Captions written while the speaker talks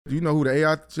Do you know who the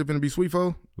AI shit finna be sweet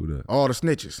for? Who that? All the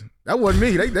snitches. That wasn't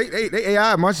me. They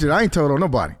AI my shit. I ain't told on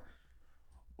nobody.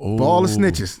 Oh. For all the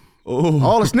snitches. Oh.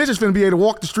 All the snitches finna be able to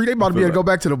walk the street. They about to be able to go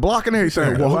back to the block and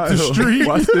everything. Walk the street.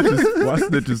 Why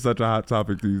snitches such a hot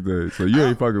topic these days? So you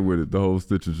ain't fucking with it, the whole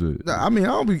snitching shit. Nah, I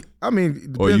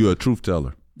mean. Or you a truth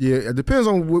teller? Yeah, it depends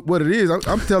on what it is.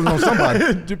 I'm telling on somebody.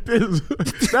 It depends.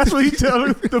 That's what he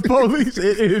telling the police.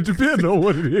 It depends on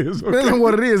what it is. Okay? Depends on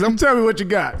what it is. Tell me what you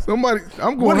got. I'm going what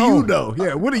home. What do you know?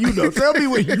 Yeah, what do you know? Tell me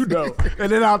what you know,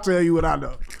 and then I'll tell you what I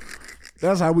know.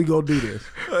 That's how we gonna do this.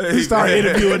 He started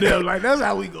interviewing them like, that's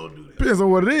how we gonna do this. Depends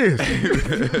on what it is.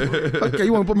 Okay,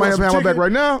 you want to put my hand behind my back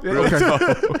right now? Yeah.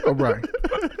 Okay. All right.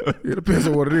 It depends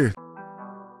on what it is.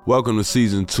 Welcome to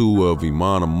season 2 of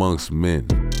Iman Amongst Men.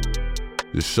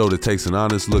 The show that takes an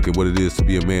honest look at what it is to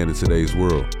be a man in today's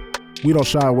world. We don't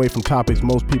shy away from topics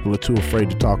most people are too afraid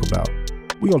to talk about.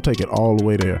 We gonna take it all the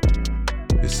way there.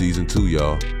 It's season 2,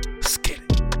 y'all. Let's get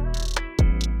it.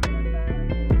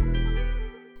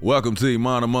 Welcome to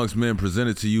Iman Amongst Men,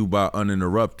 presented to you by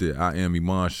Uninterrupted. I am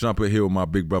Iman Shumpert, here with my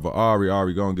big brother Ari.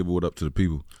 Ari, go and give it what up to the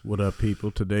people. What up,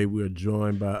 people? Today we are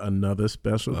joined by another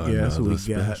special guest. We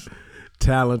got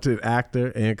talented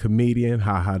actor and comedian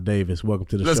HaHa Davis. Welcome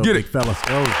to the show. Let's get it, fellas.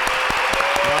 Oh.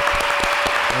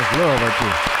 That's love right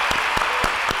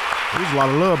there. There's a lot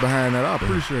of love behind that. I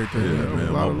appreciate that. Yeah,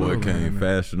 man, my boy came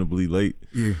fashionably late.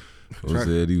 Yeah.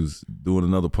 Said he was doing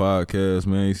another podcast,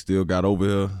 man. He still got over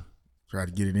here. Try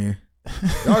to get it in.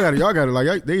 Y'all got to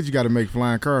like, they just got to make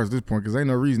flying cars at this point because ain't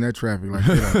no reason that traffic like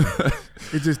that.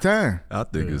 It's just time. I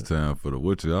think it's time for the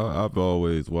Witcher. I've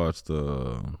always watched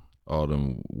all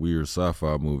them weird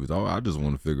sci-fi movies. I just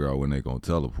want to figure out when they gonna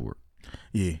teleport.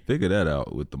 Yeah. Figure that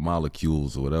out with the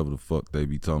molecules or whatever the fuck they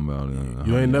be talking about.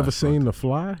 You ain't never seen The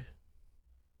Fly?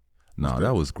 Nah,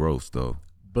 that was gross though.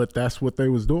 But that's what they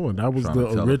was doing. That was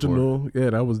the original.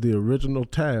 Yeah, that was the original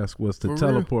task, was to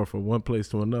teleport from one place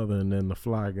to another, and then the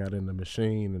fly got in the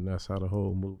machine, and that's how the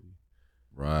whole movie.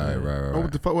 Right.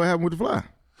 What happened with the fly?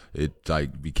 It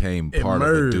like became part of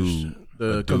a dude.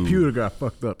 The computer got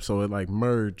fucked up, so it like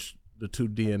merged the two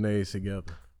DNAs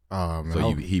together. Oh man.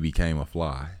 So he became a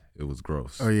fly. It was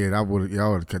gross. Oh yeah, y'all would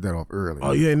have cut that off early.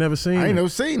 Oh, you ain't never seen it? I ain't never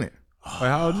seen it. Wait,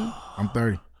 how old you? I'm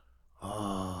 30.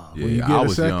 Yeah, I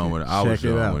was young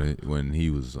when he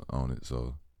was on it.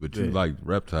 So, but you like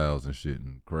reptiles and shit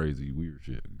and crazy weird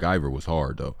shit. Guyver was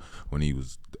hard though when he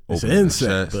was opening his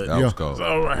chest. That was cold.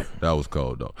 All right. That was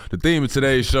cold though. The theme of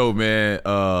today's show, man,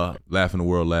 laughing the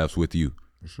world laughs with you.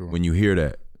 For sure. When you hear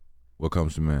that, what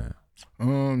comes to mind?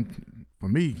 For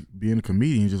me, being a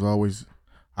comedian is just always,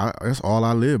 that's all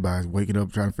I live by, is waking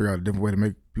up trying to figure out a different way to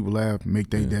make people laugh,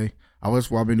 make their day.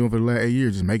 That's what I've been doing for the last 8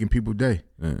 years, just making people's day.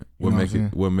 Yeah.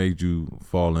 What made you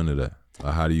fall into that?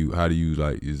 How do you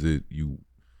like? Is it you?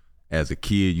 As a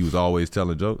kid, you was always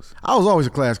telling jokes? I was always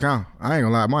a class clown. I ain't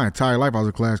gonna lie, my entire life I was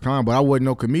a class clown, but I wasn't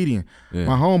no comedian. Yeah.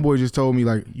 My homeboy just told me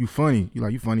like, you funny.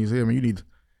 You funny as hell, man. You need to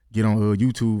get on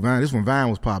YouTube, Vine. This when Vine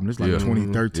was popping. This like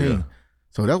 2013. Yeah.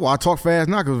 So that's why I talk fast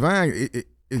now, because Vine, it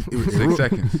 6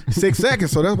 seconds. 6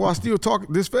 seconds. So that's why I still talk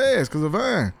this fast, because of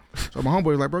Vine. So my homeboy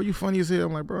was like, bro, you funny as hell.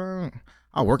 I'm like, bro,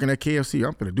 I working at KFC.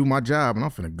 I'm finna do my job and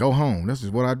I'm finna go home. That's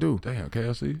just what I do. Damn,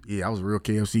 KFC? Yeah, I was a real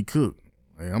KFC cook.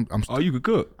 Oh, you could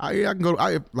cook? I can go.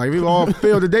 If it all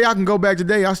failed today, I can go back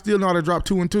today. I still know how to drop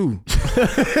 2 and 2.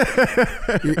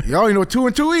 Y'all ain't know what 2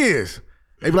 and 2 is.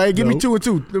 They be like, give me 2 and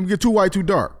 2. Let me get 2 white, 2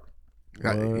 dark.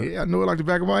 I know it like the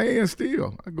back of my hand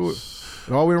still. I go.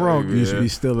 It all went wrong. You should be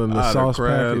still in the sauce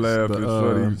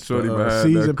packets, the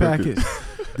season packets.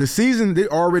 The season they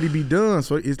already be done,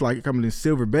 so it's like coming in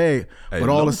silver bag. But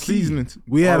all the seasonings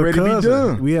already be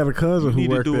done. We had a cousin who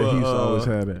worked there. He used to always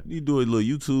had that. You do a little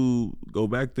YouTube, go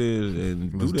back there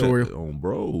and do that on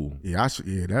bro. Yeah,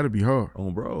 that'd be hard.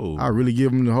 On bro. I really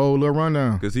give him the whole little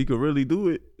rundown. Because he could really do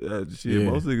it. Most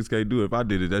niggas can't do it. If I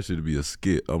did it, that should be a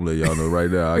skit. I'm letting y'all know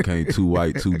right now, I can't 2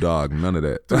 white, 2 dark, none of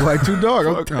that. 2 white, 2 dark.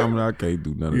 Okay. I can't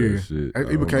do none of that shit.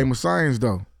 It became a science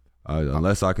though.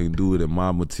 Unless I can do it in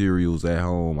my materials at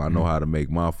home, I know how to make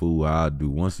my food. How I do.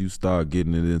 Once you start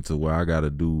getting it into where I got to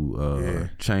do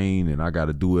chain and I got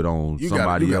to do it on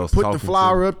somebody else. Put the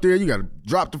flour up there. You got to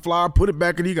drop the flour, put it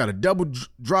back in. You got to double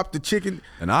drop the chicken.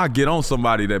 And I get on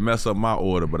somebody that mess up my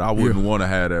order, but I wouldn't want to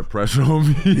have that pressure on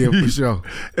me. Yeah, for sure.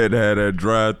 And have that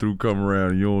drive-through come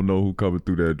around. And you don't know who coming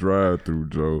through that drive-through,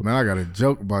 Joe. Man, I got a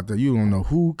joke about that. You don't know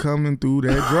who coming through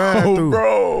that drive-through. Oh,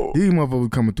 bro. These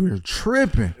motherfuckers coming through there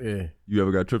tripping. Yeah. You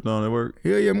ever got tripped on at work?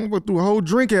 Yeah, motherfucker threw a whole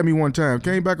drink at me one time.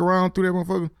 Came back around through that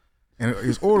motherfucker, and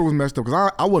his order was messed up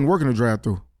because I wasn't working the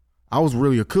drive-through. I was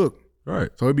really a cook. Right.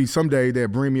 So it'd be some day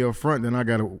that bring me up front, then I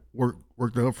gotta work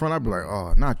worked up front, I'd be like,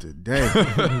 oh, not today.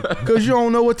 Because you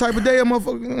don't know what type of day a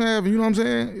motherfucker gonna have. You know what I'm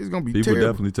saying? It's gonna be People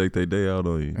terrible. definitely take their day out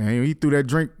on you. And he threw that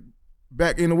drink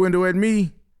back in the window at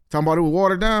me, talking about it was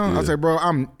watered down. I said, bro,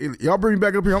 y'all bring me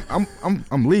back up here.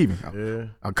 I'm leaving.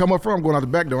 I come up front, I'm going out the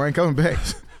back door. I ain't coming back.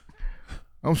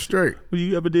 I'm straight. Well,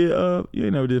 you ever did? You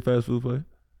ain't never did fast food play?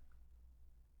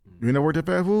 You ain't never worked at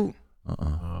fast food?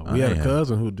 We had a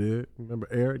cousin who did. Remember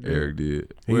Eric? Eric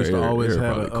did. He used to always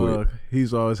have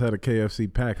he's always had a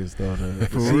KFC package though. The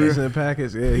season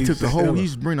package. Yeah, he took the whole. He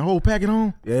used to bring the whole packet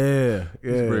home. Yeah. He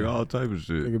used to bring all type of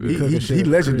shit. He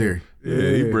legendary.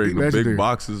 Yeah, he bring the big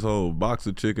boxes home, box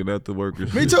of chicken at the worker.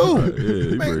 Me too.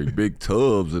 Yeah, he bring big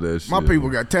tubs of that shit. My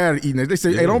people got tired of eating it. They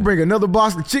say, hey, don't bring another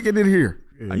box of chicken in here.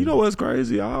 You know what's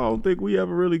crazy? I don't think we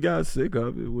ever really got sick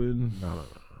of it when. No.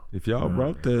 If y'all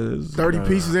brought this 30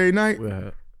 pieces every night.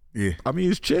 Yeah, I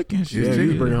mean it's chicken. Yeah,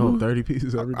 you bring home 30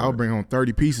 pieces every night. I'll bring home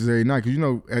 30 pieces every night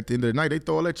because at the end of the night they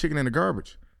throw all that chicken in the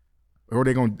garbage, or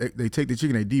they take the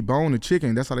chicken, they debone the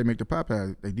chicken. That's how they make the pot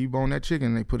pies. They debone that chicken,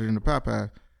 and they put it in the pot pie,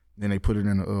 then they put it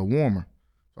in a warmer.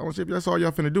 So I want to say if that's all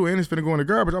y'all finna do, and it's finna go in the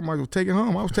garbage, I might as well take it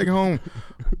home. I was taking home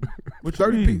with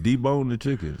 30 pieces. Debone the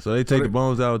chicken, so they take the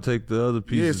bones out, take the other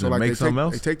pieces, and make something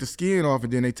else. They take the skin off,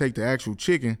 and then they take the actual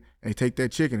chicken, and they take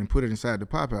that chicken and put it inside the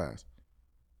pot pies.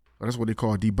 So that's what they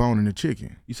call deboning the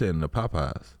chicken. You said in the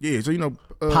Popeyes? Yeah, so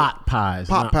pot pies.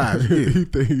 Pot pies. Yeah. You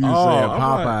think you saying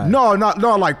Popeyes?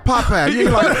 No, like Popeyes. You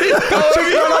ain't like chicken.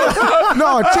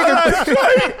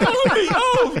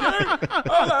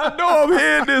 I know I'm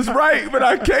hearing this right, but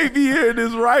I can't be hearing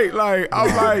this right. Like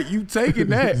I'm like, you taking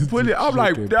that, put it. I'm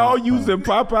like, y'all using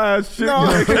Popeyes chicken.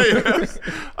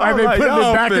 I'm they like, putting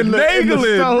it back in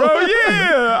the stove, bro.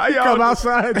 Yeah, you come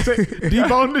outside, and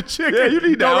debone the chicken. Yeah, you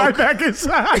need to go right back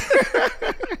inside.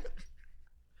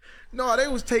 No, they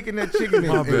was taking that chicken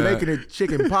and making it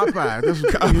chicken Popeye. That's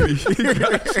what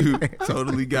got you.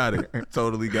 Totally got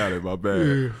it. My bad.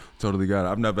 Yeah. Totally got it.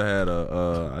 I've never had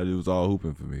it was all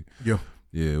hooping for me. Yeah,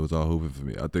 it was all hooping for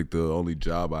me. I think the only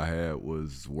job I had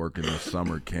was working a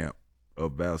summer camp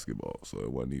of basketball. So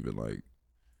it wasn't even like.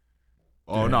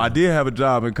 Oh no, I did have a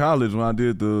job in college when I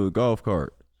did the golf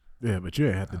cart. Yeah, but you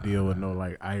didn't have to deal with no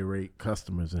like irate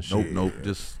customers and shit. Nope.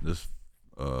 Just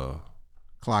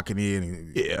clocking in.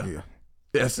 And, yeah.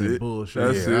 That's it. Bullshit.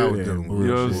 That's it. You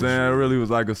know what I'm saying? It really was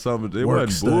like a summer. It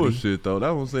wasn't bullshit though.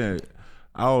 That's what I'm saying.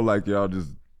 I don't like y'all just.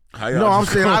 I'm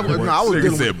saying I was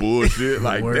dealing with bullshit.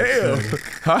 Like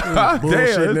damn,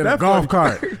 bullshit in a golf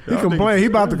cart. He complained. He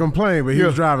about to complain, but he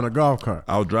was driving a golf cart.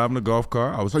 I was driving a golf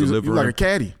cart. I was delivering. You like a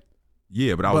caddy.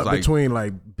 Yeah, but I was like between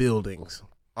like buildings.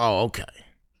 Oh, okay.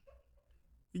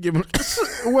 You give him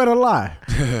what a lie.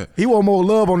 He want more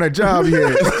love on that job he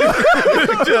had.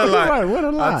 Right, what a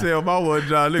lie. I tell my one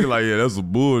job, nigga, like, yeah, that's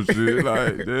some bullshit.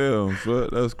 Like, damn,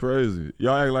 that's crazy.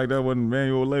 Y'all act like that wasn't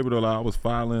manual labor though. Like, I was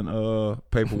filing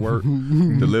paperwork,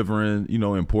 delivering,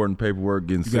 important paperwork,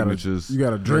 getting signatures. You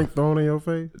got a drink thrown in your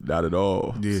face? Not at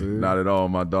all. Yeah. Not at all,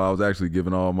 my dog. I was actually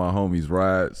giving all my homies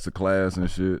rides to class and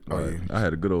shit. Like, I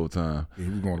had a good old time. Yeah,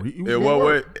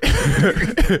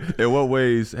 In what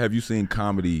ways have you seen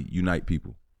comedy unite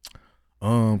people?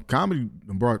 Comedy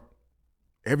brought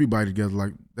everybody together.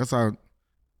 Like that's how,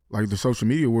 like the social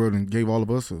media world, and gave all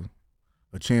of us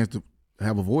a chance to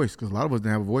have a voice. Because a lot of us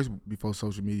didn't have a voice before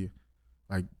social media.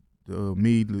 Like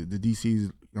me, the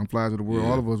DCs, Young Flies of the world,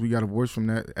 all of us, we got a voice from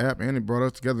that app, and it brought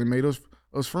us together and made us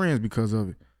friends because of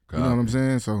it. You know what I'm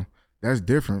saying? So that's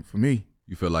different for me.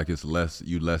 You feel like it's less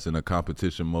in a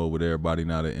competition mode with everybody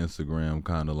now that Instagram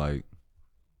kind of like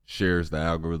shares the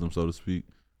algorithm, so to speak?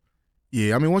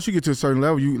 Yeah, I mean, once you get to a certain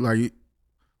level, you like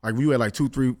you at like 2,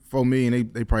 3, 4 million,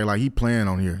 they probably like, he playing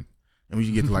on here. And when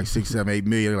you get to like 6, 7, 8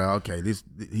 million, like, okay,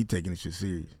 he taking this shit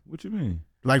serious. What you mean?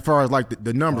 Like far as like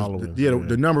the numbers,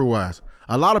 the number wise.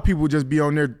 A lot of people just be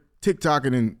on there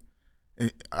TikToking and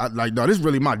I, like, no, this is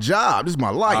really my job. This is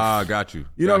my life. Got you.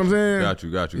 You know what I'm saying?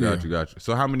 Got you.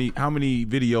 So how many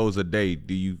videos a day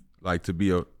do you like to be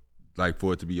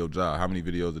for it to be your job? How many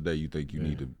videos a day you think you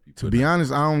need to be? To be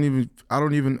honest, I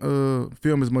don't even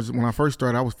film as much. When I first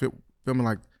started, I was filming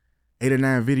like 8 or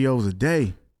 9 videos a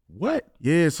day. What?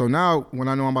 Yeah. So now when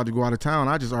I know I'm about to go out of town,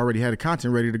 I just already had the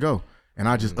content ready to go, and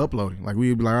I just upload it. Like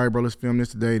we'd be like, all right, bro, let's film this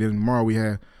today. Then tomorrow we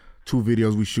had 2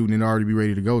 videos we shooting and already be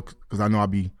ready to go because I know I'll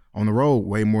be on the road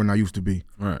way more than I used to be.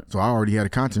 Right. So I already had the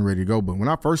content ready to go. But when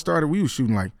I first started, we was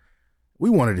shooting like, we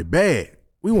wanted it bad.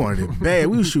 We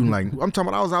was shooting like, I'm talking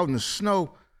about I was out in the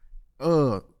snow,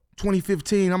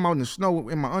 2015, I'm out in the snow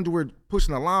in my underwear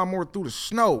pushing a lawnmower through the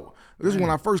snow. This is when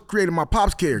I first created my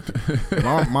Pops character.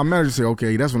 my manager said,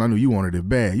 okay, that's when I knew you wanted it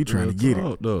bad. You trying to get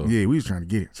it. Though. Yeah, we was trying to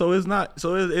get it. So it's not,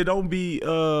 it don't be,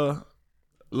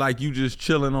 like you just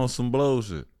chilling on some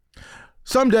bullshit?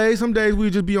 Some days we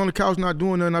just be on the couch not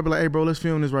doing nothing. I'd be like, hey bro, let's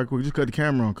film this right quick. Just cut the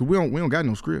camera on, cause we don't got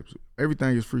no scripts.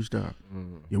 Everything is freestyle.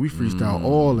 Yeah, we freestyle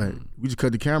all that. We just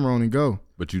cut the camera on and go.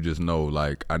 But you just know,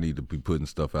 like, I need to be putting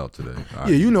stuff out today.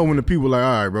 You know when the people like,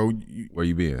 all right, bro. Where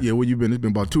you been? Yeah, where you been? It's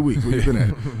been about 2 weeks. Where you been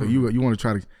at? So you want to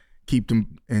try to keep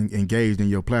them engaged in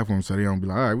your platform so they don't be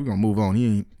like, all right, we're gonna move on. He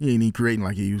ain't even creating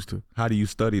like he used to. How do you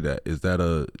study that? Is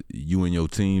that you and your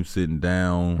team sitting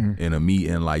down in a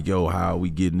meeting like, yo, how are we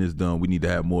getting this done? We need to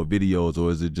have more videos, or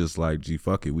is it just like, gee,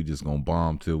 fuck it, we just gonna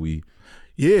bomb till we?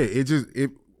 Yeah,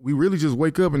 we really just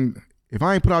wake up, and if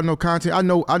I ain't put out no content, I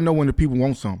know when the people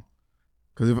want something.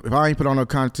 Cause if I ain't put out no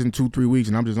content in 2-3 weeks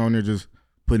and I'm just on there just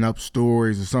putting up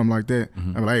stories or something like that,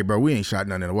 I'm like, hey bro, we ain't shot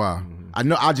nothing in a while. I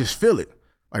know, I just feel it.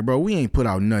 Like, bro, we ain't put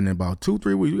out nothing in about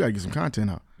 2-3 weeks. We gotta get some content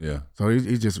out. Yeah. So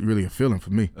it's just really a feeling for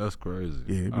me. That's crazy.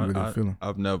 Yeah, it's really a feeling.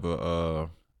 I've never.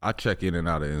 I check in and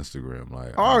out of Instagram.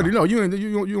 Like, I already know you don't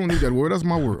need that word. That's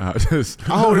my word. I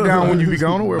hold it down when you be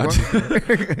gone. Don't worry about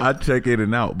it. I check in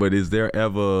and out, but is there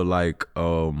ever like,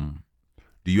 do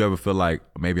you ever feel like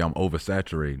maybe I'm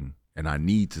oversaturating and I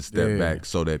need to step back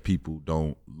so that people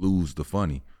don't lose the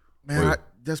funny? Man,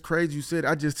 that's crazy. You said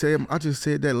I just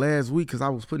said that last week because I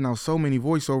was putting out so many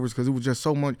voiceovers because it was just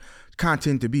so much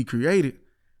content to be created.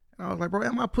 And I was like, bro,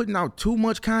 am I putting out too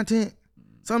much content?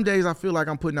 Some days I feel like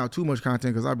I'm putting out too much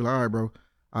content because I'd be like, all right, bro,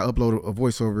 I upload a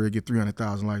voiceover, it get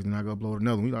 300,000 likes, and I go upload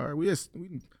another one. We like, all right,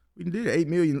 we did 8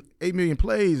 million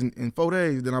plays in 4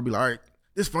 days. Then I'll be like, all right,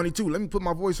 this funny too. Let me put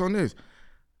my voice on this.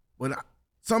 But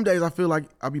some days I feel like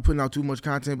I be putting out too much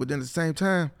content, but then at the same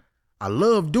time, I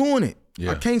love doing it.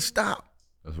 Yeah. I can't stop.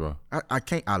 That's right. I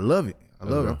can't. I love it. I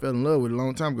love it. I fell in love with it a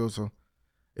long time ago. So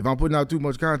if I'm putting out too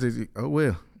much content, oh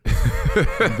well.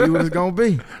 Be what it's gonna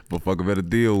be. Motherfucker better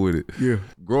deal with it. Yeah.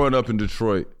 Growing up in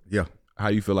Detroit, yeah. How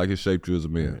you feel like it shaped you as a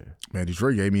man? Man,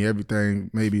 Detroit gave me everything,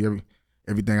 maybe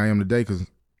everything I am today. Cause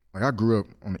like I grew up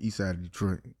on the east side of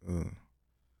Detroit.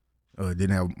 Didn't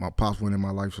have my pops went in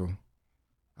my life, so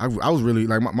I was really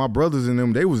like my brothers and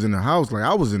them. They was in the house. Like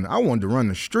I wanted to run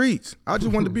the streets. I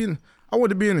just wanted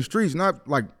to be in the streets, not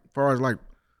like far as like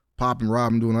popping,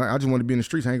 robbing, doing. I just wanted to be in the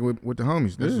streets, hanging with the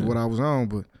homies. This is what I was on.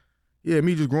 But yeah,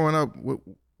 me just growing up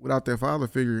without that father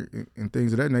figure and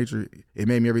things of that nature, it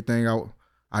made me everything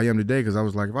I am today. Because I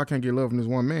was like, if I can't get love from this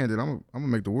one man, then I'm gonna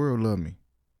make the world love me.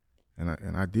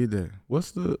 And I did that.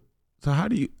 So how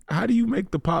do you make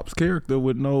the Pops character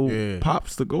with no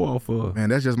Pops to go off of? Man,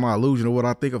 that's just my illusion of what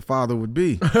I think a father would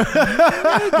be.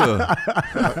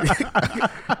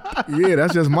 Yeah,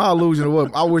 that's just my illusion of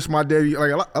what I wish my daddy,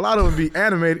 like a lot of it would be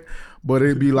animated, but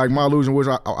it'd be like my illusion, which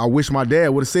I wish my dad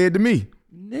would have said to me.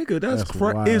 Nigga, that's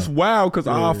crazy. It's wild because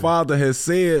our father has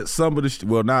said some of the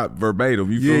well, not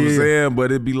verbatim, you feel what I'm saying? But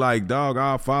it'd be like, dog,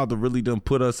 our father really done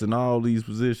put us in all these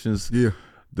positions. Yeah.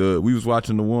 We was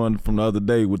watching the one from the other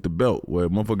day with the belt where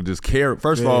motherfucker just carry.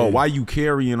 First of all, why you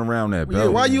carrying around that belt? Yeah,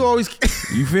 why you always?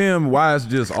 You feel me? Why it's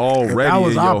just already that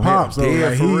was in our your pops, head? though.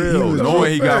 Like, for real.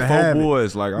 Knowing he got 4 it.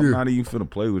 boys, like I'm not even finna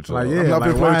play with y'all.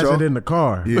 Like why is it in the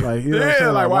car? Yeah. Like, you know what I'm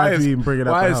saying? Like why is even bring it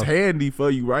out? Why it's handy for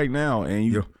you right now? And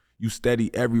you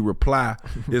steady every reply.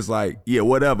 It's like, yeah,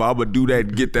 whatever. I'm gonna do that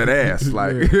and get that ass.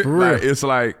 Like, for real. Like it's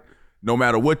like. No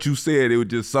matter what you said, it would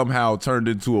just somehow turned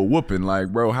into a whooping.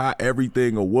 Like, bro, how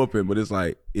everything a whooping? But it's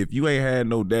like, if you ain't had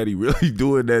no daddy really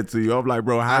doing that to you, I'm like,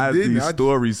 bro, how is these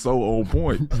stories so on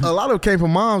point? A lot of it came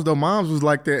from moms, though. Moms was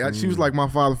like that. She was like my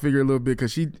father figure a little bit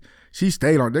because she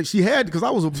stayed on that. She had, because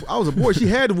I was a boy, she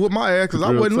had to whoop my ass because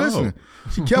I wasn't listening.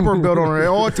 She kept her belt on her at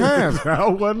all times. I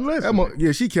wasn't listening.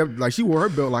 Yeah, she kept, like, she wore her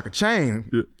belt like a chain.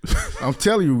 Yeah. I'm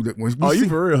telling you that when you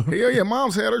for real? Hell yeah,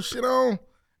 moms had her shit on.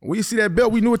 When you see that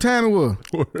belt, we knew what time it was.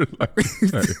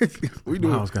 We knew.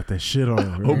 Mom's got that shit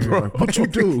on. Oh, bro. Like, what you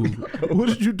do? What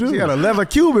did you do? She had a leather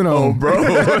Cuban on. Oh, bro.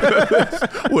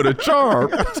 With a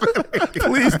charm.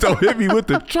 Please don't hit me with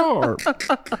the charm.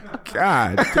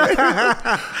 God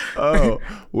damn. Oh,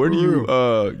 where do you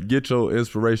get your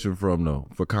inspiration from, though,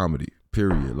 for comedy,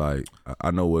 period? Like, I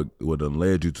know what done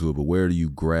led you to it, but where do you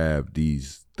grab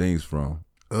these things from?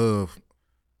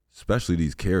 Especially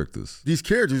these characters. These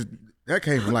characters... That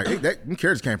came from them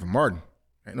characters came from Martin.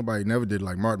 Ain't nobody never did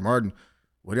like Martin. Martin,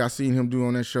 what I seen him do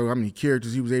on that show, how many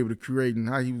characters he was able to create, and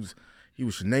how he was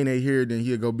Shanae here, then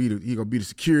he'd go be the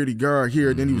security guard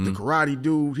here, then he was the karate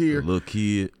dude here. The little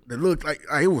kid. That looked like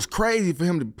it was crazy for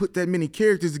him to put that many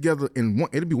characters together in one.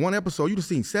 It'd be one episode. You'd have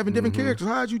seen 7 different characters.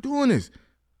 How'd you doing this?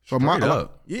 So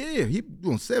he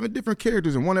doing 7 different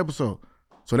characters in one episode.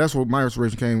 So that's what my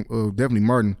inspiration came. Definitely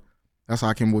Martin. That's how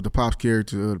I came up with the Pops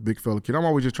character, the big fella kid. I'm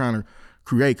always just trying to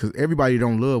create because everybody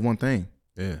don't love one thing.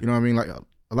 Yeah. You know what I mean? Like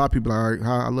a lot of people are like,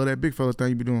 I love that big fella thing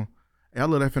you be doing. Hey, I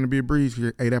love that Finna Be a Breeze.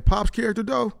 Hey, that Pops character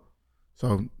though.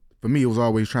 So for me, it was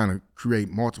always trying to create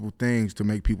multiple things to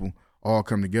make people all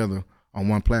come together on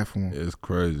one platform. It's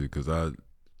crazy because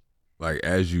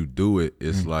as you do it,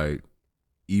 it's like,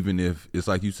 even if it's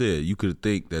like you said, you could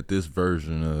think that this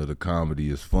version of the comedy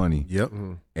is funny. Yep.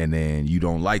 And then you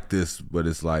don't like this, but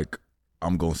it's like,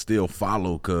 I'm going to still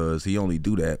follow because he only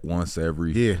do that once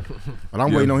every. Yeah. But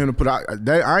I'm waiting on him to put out.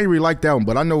 I ain't really like that one,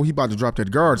 but I know he about to drop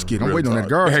that guard skit. I'm waiting on that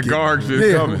guard skit. That guard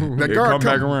shit coming. That guard come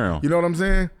back around. You know what I'm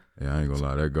saying? Yeah, I ain't gonna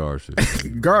lie, that guard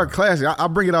shit. Guard classic. I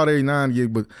bring it out every now and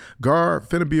again, but guard,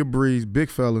 Finna Be a Breeze,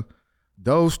 big fella.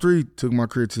 Those three took my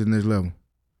career to the next level.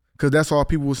 Cause that's all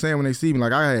people were saying when they see me.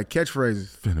 Like I had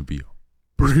catchphrases. Finna be a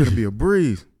breeze. Finna be a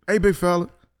breeze. Hey, big fella.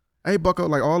 Hey, bucko.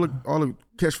 Like all the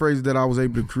catchphrases that I was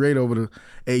able to create over the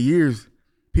 8 years,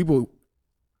 people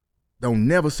don't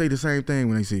never say the same thing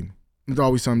when they see me. It's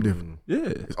always something different. Yeah.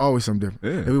 It's always something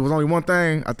different. Yeah. If it was only one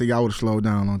thing, I think I would have slowed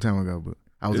down a long time ago, but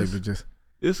I was able to just.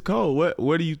 It's cold.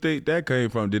 Where do you think that came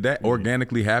from? Did that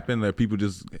organically happen that people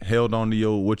just held on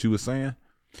to what you were saying?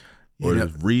 Or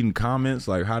just reading comments?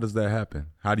 Like, how does that happen?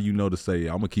 How do you know to say,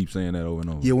 I'm gonna keep saying that over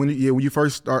and over? Yeah, when you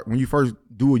first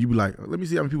do it, you be like, let me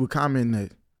see how many people comment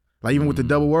that. Like even with the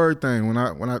double word thing, when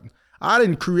I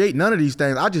didn't create none of these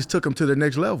things, I just took them to the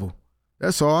next level.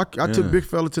 That's all. I took big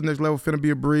fella to the next level. Finna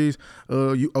Be a Breeze.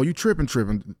 You tripping.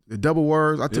 The double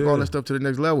words. I took all that stuff to the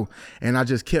next level, and I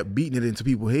just kept beating it into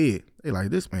people's head. They like,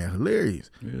 this man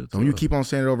hilarious. Yeah, so when you keep on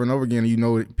saying it over and over again, and you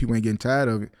know people ain't getting tired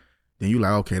of it, then you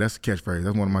like, okay, that's a catchphrase.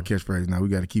 That's one of my catchphrases. Now we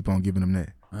got to keep on giving them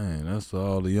that. Man, that's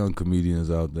all the young comedians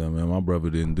out there, man. My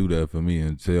brother didn't do that for me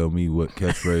and tell me what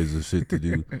catchphrases shit to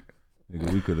do.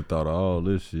 Nigga, we could have thought of all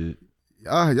this shit.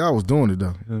 Y'all was doing it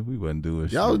though. Yeah, we wasn't doing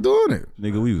shit. Y'all was doing it.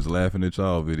 Nigga, we was laughing at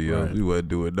y'all videos. Right. We wasn't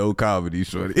doing no comedy,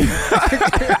 shorty.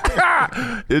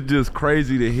 It's just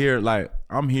crazy to hear. Like,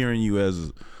 I'm hearing you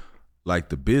as like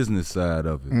the business side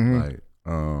of it. Like,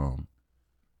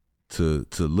 to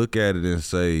look at it and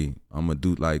say, I'm gonna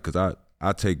do, like, cause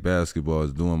I take basketball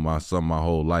as doing my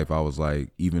whole life. I was like,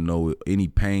 even though any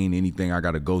pain, anything I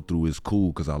got to go through is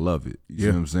cool because I love it. You see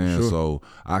what I'm saying? Sure. So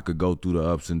I could go through the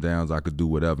ups and downs. I could do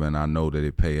whatever, and I know that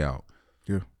it pay out.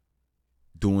 Yeah.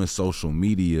 Doing social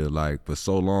media, like, for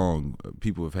so long,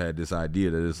 people have had this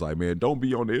idea that it's like, man, don't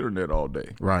be on the internet all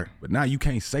day. Right. But now you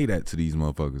can't say that to these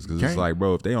motherfuckers because it's like,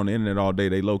 bro, if they on the internet all day,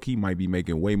 they low-key might be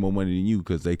making way more money than you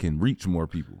because they can reach more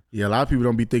people. Yeah, a lot of people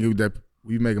don't be thinking that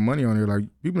we making money on there. Like,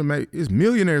 people make, it's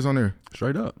millionaires on there.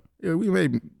 Straight up. Yeah, we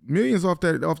made millions off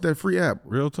that free app.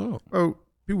 Real talk. Oh,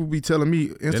 people be telling me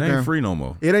Instagram. It ain't free no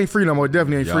more. It ain't free no more. It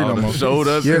definitely ain't free no more. Showed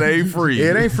us it ain't free.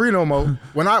 It ain't free no more.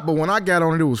 When I got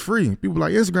on it, it was free. People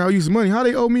like, Instagram, I use money. How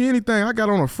they owe me anything? I got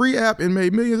on a free app and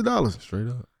made millions of dollars. Straight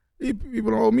up. People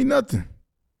don't owe me nothing.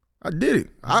 I did it.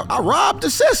 I robbed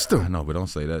the system. I know, but don't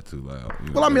say that too loud.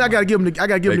 Well, I mean, I gotta give them the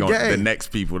game. The next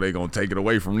people, they gonna take it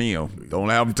away from them. Don't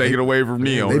have them take it away from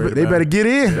them. They better get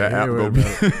in. That app gonna be.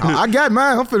 I got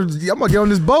mine. I'm gonna get on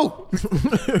this boat.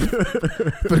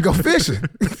 Finna go fishing.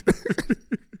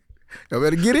 Y'all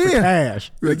better get in.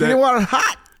 Cash. Get in while it's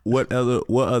hot. What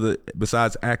other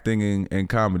besides acting and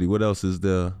comedy? What else is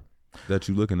there that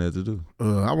you looking at to do?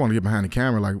 I want to get behind the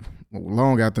camera. Like,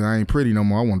 long after I ain't pretty no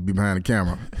more, I want to be behind the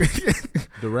camera.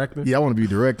 Directing? Yeah, I want to be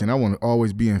directing. I want to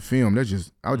always be in film. That's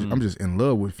just I'm just in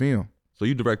love with film. So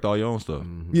you direct all your own stuff?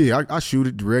 Yeah, I shoot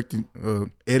it, direct it,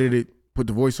 edit it, put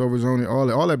the voiceovers on it.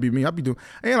 All that be me. I be doing,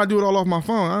 and I do it all off my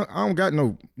phone. I don't got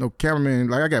no cameraman.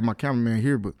 Like, I got my cameraman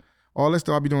here, but all that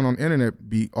stuff I be doing on the internet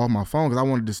be off my phone because I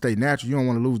wanted to stay natural. You don't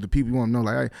want to lose the people. You want to know,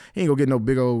 like, he ain't gonna get no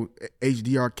big old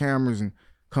HDR cameras and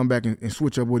come back and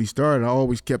switch up what he started. I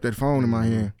always kept that phone in my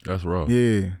hand. That's raw.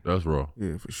 Yeah. That's raw.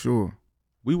 Yeah, for sure.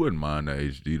 We wouldn't mind the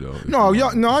HD though.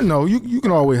 No, I know. You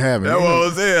can always have it. That's what I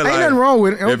was saying. Ain't nothing wrong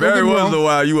with it. If every once in a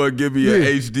while you want to give me an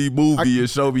HD movie and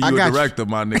show me you a director,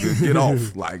 my nigga, get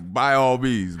off. Like, by all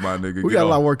means, my nigga. We got a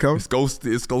lot of work coming. It's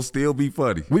gonna still be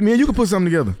funny. Me and you can put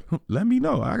something together. Let me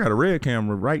know. I got a red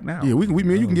camera right now. Yeah, me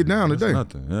and you can get down today.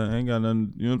 Nothing. I ain't got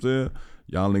nothing. You know what I'm saying?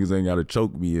 Y'all niggas ain't gotta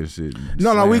choke me and shit.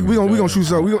 No, we gonna shoot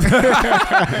something.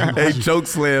 They choke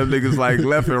slam niggas like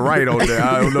left and right on there.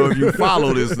 I don't know if you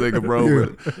follow this nigga, bro,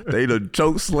 but they done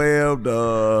choke slammed.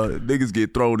 Niggas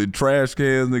get thrown in trash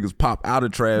cans. Niggas pop out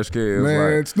of trash cans.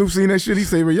 Man, like, Snoop seen that shit. He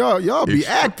say, "But y'all be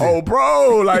acting." Oh,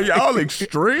 bro, like y'all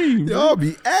extreme. Y'all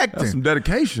be acting. That's some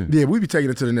dedication. Yeah, we be taking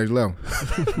it to the next level.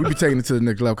 We be taking it to the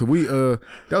next level because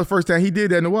that was the first time he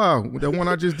did that in a while. That one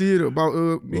I just did about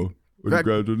me.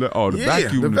 vacuum.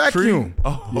 The vacuum.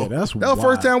 Oh, yeah, that was the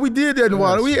first time we did that in the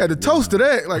water. We had to toast to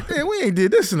that. Like, damn, we ain't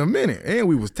did this in a minute, and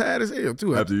we was tired as hell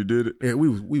too. After you did it, yeah,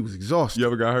 we was exhausted. You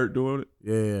ever got hurt doing it?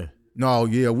 Yeah. No,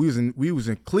 yeah, we was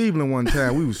in Cleveland one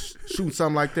time. We was shooting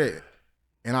something like that,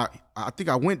 and I think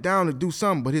I went down to do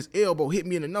something, but his elbow hit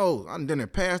me in the nose. I done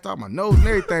it passed out. My nose and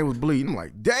everything was bleeding. I'm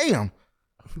like, damn.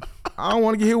 I don't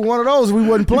want to get hit with one of those if we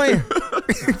wasn't playing.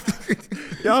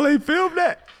 Y'all ain't filmed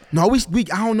that? No, we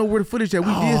I don't know where the footage at.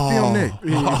 We did film that.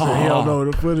 He don't know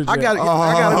the footage. I gotta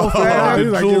go for that. He's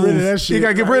like, get rid of that shit. You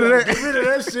gotta get rid of that. Get rid of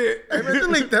that shit. Hey, man,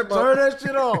 delete that. Turn that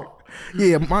shit off.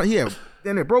 Yeah.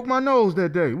 Then it broke my nose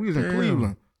that day. We was in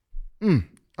Cleveland.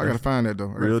 I gotta find that though.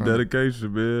 Real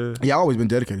dedication, man. Yeah, I always been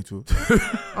dedicated to it.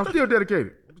 I'm still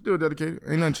dedicated.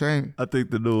 Ain't nothing changed. I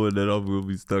think the new one that I'm gonna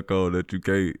be stuck on that you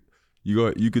can't.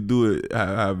 You could do it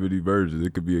how many versions.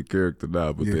 It could be a character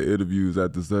now, but the interviews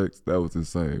after sex, that was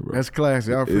insane, bro. That's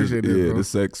classic. I appreciate that, bro. The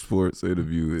sex sports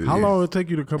interview. How long it take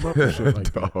you to come up with shit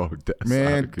like that? Dog,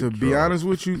 man, to be honest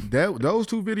with you, those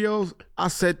two videos, I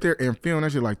sat there and filmed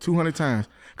that shit like 200 times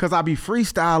because I be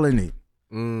freestyling it.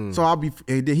 So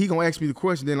and then he gonna ask me the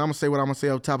question, then I'm gonna say what I'm gonna say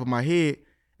off the top of my head,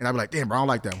 and I be like, damn, bro, I don't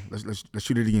like that one. Let's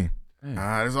shoot it again.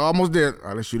 It's almost there. All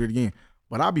right, let's shoot it again.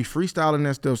 But I be freestyling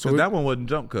that stuff. So that one wasn't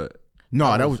jump cut. No,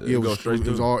 it was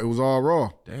all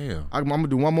raw. Damn. I'm gonna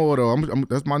do one more though.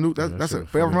 That's my new. That's a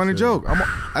forever running joke.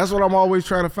 That's what I'm always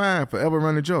trying to find. Forever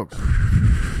running jokes.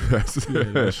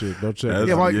 That shit. Don't check it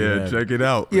out. Check it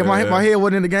out. Yeah, my head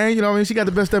wasn't in the game. You know what I mean? She got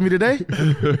the best of me today. we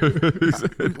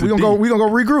gonna go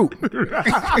regroup.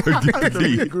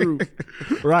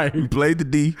 Right. We played the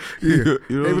D. Yeah.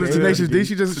 You know it was a tenacious D.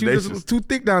 She just was too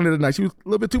thick down there tonight. She was a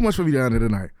little bit too much for me down there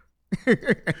tonight.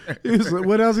 Like,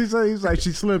 what else he say? He's like, she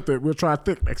slimmed it. We'll try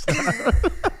thick next time.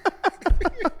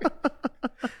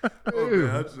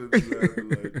 Oh,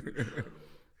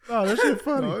 that shit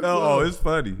funny. It's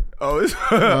funny. It's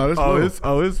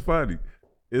funny.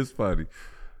 It's funny.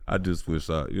 I just wish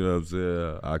you know what I'm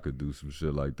saying, I could do some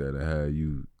shit like that and have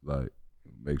you like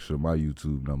make sure my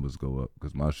YouTube numbers go up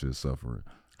because my shit's suffering.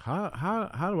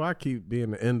 How do I keep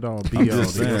being the end all be all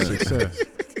success?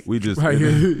 We just right,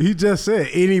 he just said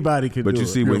anybody can do it. But you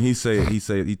see, when he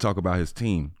talk about his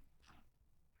team.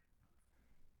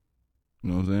 You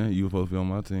know what I'm saying? You were supposed to be on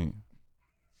my team.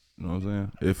 You know what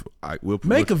I'm saying? We'll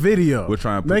make a video. We'll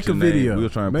try and put your name. We'll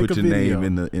try and put your name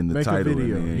in the title.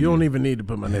 You don't even need to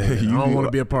put my name in. I don't want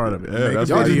to be a part of it. Y'all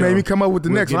just made me come up with the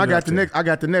next one. I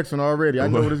got the next one already. I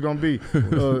know what it's gonna be.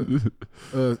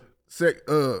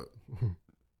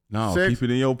 No, keep it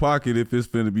in your pocket if it's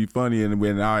finna be funny and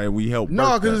we help.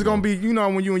 No, because it's gonna be, you know,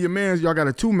 when you and your mans, y'all got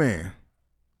a 2-man.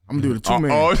 I'm gonna do the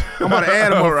 2-man. I'm about to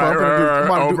add him up.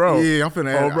 Yeah, I'm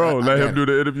finna add. Let him do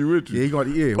the interview with you. Yeah, he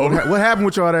gonna. What happened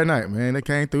with y'all that night, man? They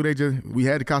came through. We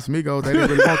had the Casamigos. They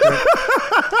didn't really want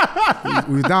that.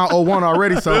 We was down 0-1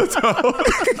 already, so. Real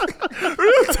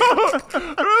talk.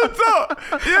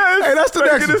 Yeah, hey, that's the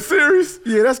next one. Making it serious.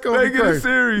 Yeah, that's gonna be crazy. Making it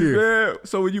serious, man.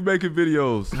 So when you making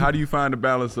videos, how do you find the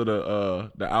balance of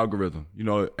the algorithm? You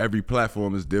know, every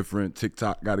platform is different.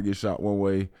 TikTok got to get shot one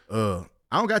way. I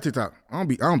don't got TikTok. I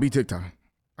don't be TikTok.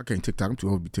 I can't TikTok. I'm too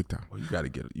old to be TikTok. Well, you got to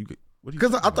get it.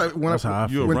 Because I thought when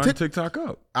TikTok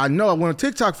up. I know when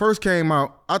TikTok first came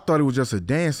out, I thought it was just a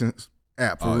dancing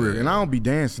app for real. Yeah. And I don't be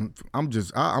dancing. I'm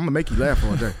gonna make you laugh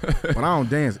all day, but I don't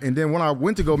dance. And then when I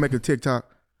went to go make a TikTok,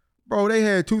 bro, they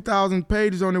had 2,000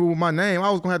 pages on there with my name.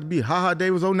 I was gonna have to be HaHa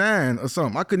Davis 09 or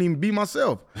something. I couldn't even be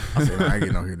myself. I said, I ain't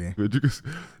getting on here then. But you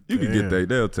can get that.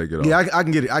 They'll take it off. Yeah, I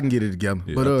can get it. I can get it together.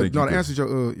 Yeah, but to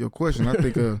answer your question, I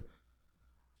think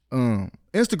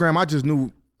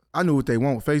Instagram, I knew what they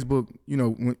want. Facebook, you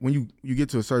know, when you get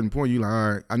to a certain point, you like,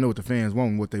 all right, I know what the fans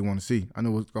want and what they want to see. I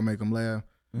know what's gonna make them laugh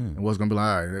and what's gonna be like,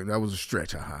 all right, that was a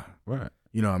stretch, HaHa. Right.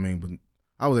 You know what I mean? But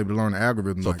I was able to learn the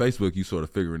algorithm. So Facebook, you sort of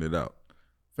figuring it out.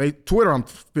 Twitter, I'm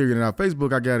figuring it out.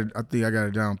 Facebook, I think I got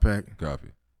it down pat. Copy.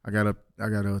 I got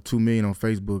 2 million on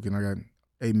Facebook and I got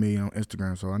 8 million on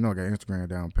Instagram. So I know I got Instagram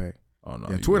down pat. Oh no.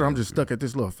 Yeah, Twitter, I'm just stuck at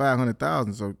this little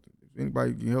 500,000. So if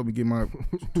anybody can help me get my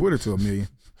Twitter to 1 million.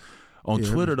 On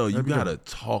Twitter though, you gotta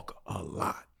talk a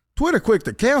lot. Twitter quick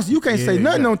to cancel. You can't say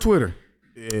nothing on Twitter.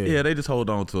 Yeah, they just hold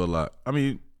on to a lot. I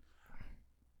mean,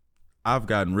 I've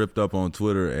gotten ripped up on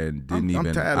Twitter and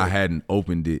I hadn't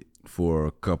opened it for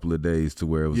a couple of days to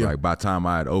where it was like by the time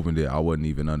I had opened it, I wasn't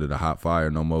even under the hot fire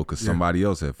no more because somebody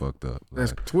else had fucked up.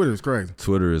 Twitter is crazy.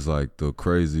 Twitter is like the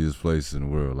craziest place in the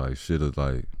world. Like shit is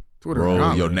like, Twitter,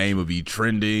 bro, your name will be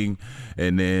trending,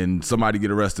 and then somebody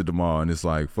get arrested tomorrow, and it's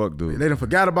like, fuck, dude. They done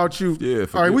forgot about you. Yeah.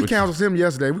 All right, we canceled him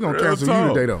yesterday. We're going to cancel you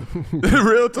today, though.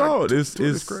 Real talk.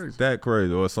 It's crazy. that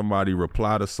crazy. Or somebody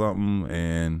reply to something,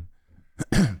 and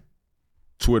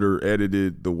Twitter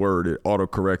edited the word, it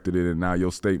auto-corrected it, and now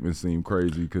your statements seem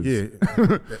crazy. Cause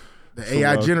the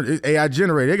AI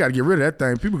generated. They got to get rid of that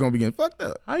thing. People going to be getting fucked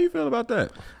up. How you feel about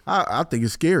that? I think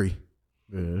it's scary.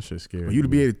 Yeah, that shit's scary. For you to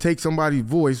be able to take somebody's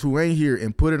voice who ain't here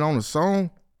and put it on a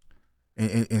song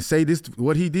and say this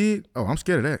what he did, I'm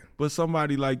scared of that. But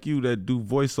somebody like you that do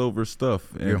voiceover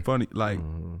stuff and funny, like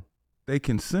they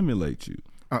can simulate you.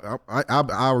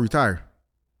 I'll retire.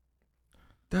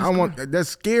 That's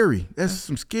scary. That's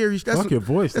some scary. That's your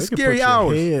voice. That's they scary can put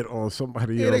hours. Your head on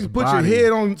somebody else's they can put body, your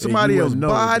head on somebody else's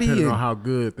body. Depending on how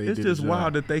good they did. It's just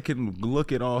wild that they can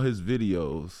look at all his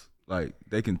videos. Like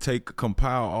they can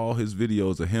compile all his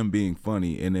videos of him being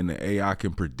funny, and then the AI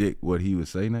can predict what he would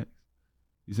say next.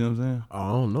 You see what I'm saying? I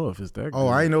don't know if it's that good. Oh,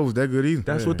 I ain't know it was that good either.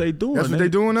 That's what they doing. That's what they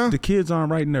doing now? The kids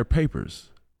aren't writing their papers.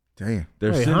 Damn.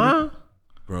 They're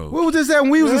Bro. Where was this at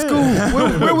when we was in school?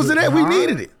 Where was it at? We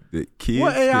needed it. The kids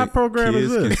what AI program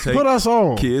is this? Put us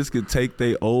on. Kids can take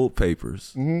their old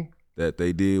papers that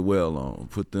they did well on,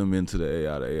 put them into the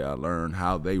AI. The AI learn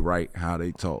how they write, how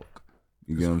they talk.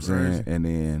 You get what I'm saying? And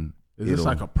then is this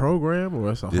like a program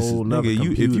or it's a whole nother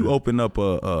computer? If you open up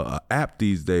a app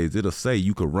these days, it'll say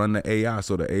you could run the AI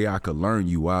so the AI could learn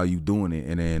you while you doing it,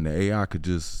 and then the AI could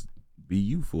just be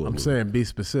you for I'm saying be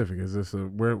specific. Is this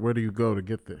where do you go to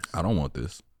get this? I don't want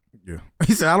this. Yeah.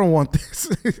 He said, I don't want this.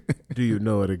 Do you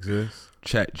know it exists?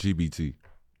 ChatGPT.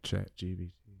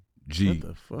 ChatGPT.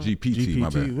 GPT, my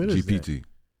bad. What is GPT.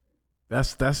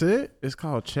 That's it? It's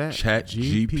called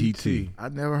ChatGPT. I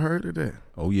never heard of that.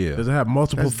 Oh yeah. Does it have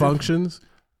multiple functions?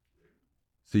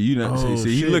 So you know,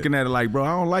 see, he's looking at it like, bro,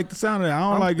 I don't like the sound of it. I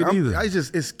don't like it either.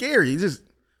 It's scary. It's just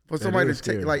for somebody to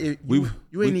take, like, you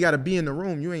ain't even got to be in the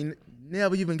room. You ain't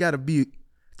never even got to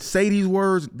say these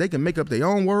words. They can make up their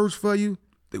own words for you.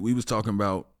 That we was talking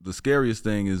about, the scariest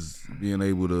thing is being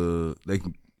able to,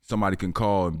 somebody can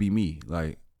call and be me.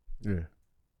 Like,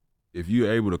 if you're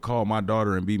able to call my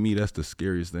daughter and be me, that's the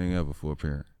scariest thing ever for a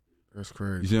parent. That's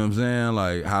crazy. You see what I'm saying?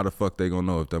 Like, how the fuck they gonna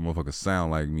know if that motherfucker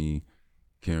sound like me,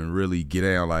 can really get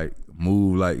down, like,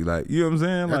 move like, you know what I'm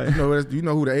saying? Like, you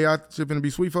know who the AI shit finna be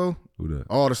sweet for? Who that?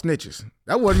 All the snitches.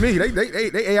 That wasn't me.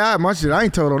 They AI my shit. I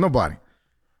ain't told on nobody.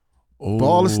 For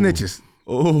all the snitches.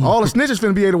 Oh. All the snitches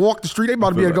finna be able to walk the street. They about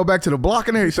to be able to go back to the block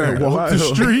and everything. Walk the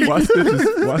street.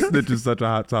 Why snitch is such a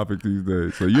hot topic these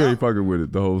days? So you ain't fucking with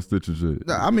it, the whole snitching shit.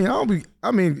 Nah, I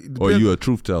mean. Or you a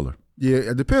truth teller? Yeah,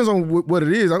 it depends on what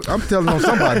it is. I'm telling on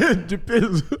somebody. It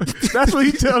depends. That's what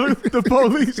he telling the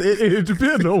police. It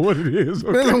depends on what it is.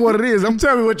 Okay? Depends on what it is.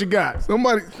 Tell me what you got. I'm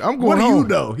going home. What do you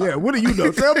know? Yeah, what do you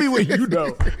know? Tell me what you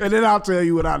know, and then I'll tell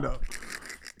you what I know.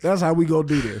 That's how we gonna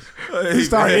do this. We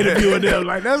start interviewing them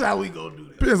like that's how we gonna do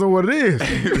this. Depends on what it is.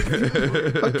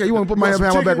 Okay, you want to put my hand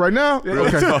behind my back right now? Yeah.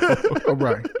 Okay, all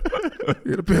right.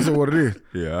 It depends on what it is.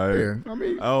 Yeah, I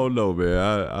mean, I don't know, man.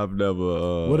 I've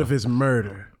never. What if it's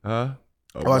murder? Huh?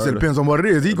 I said it depends on what it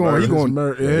is. He's going to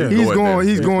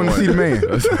see the man.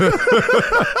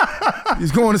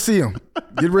 He's going to see him.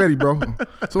 Get ready, bro.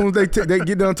 As soon as they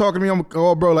get done talking to me, I'm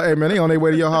bro, like, hey man, they on their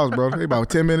way to your house, bro. They about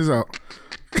 10 minutes out.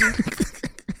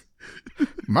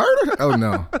 Murder? Oh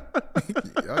no.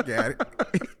 I got it.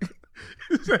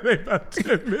 They about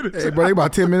 10 minutes. Hey, bro, they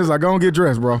about 10 minutes. Like, go and get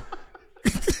dressed, bro.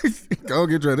 Go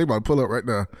and get dressed. They about to pull up right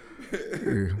now.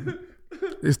 Yeah.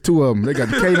 It's two of them. They got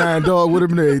the K9 dog with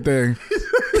them and everything.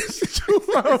 It's two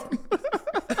of them.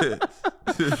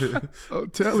 I'm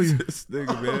telling you. This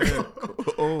nigga, man.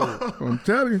 Oh. I'm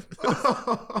telling you.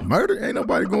 Murder? Ain't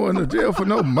nobody going to jail for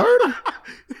no murder.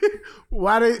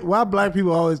 Why black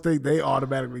people always think they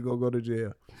automatically gonna go to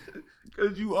jail?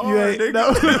 Because you are, nigga.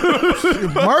 No.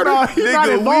 Murder? He's not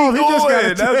involved. He just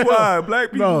got That's why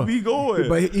black people be going.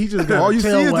 But he just got all you see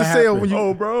is the cell when you.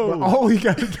 Oh, bro. But all he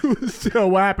got to do is tell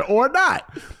what happened or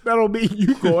not. That don't mean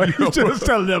you going. He's just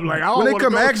telling them like, I don't when they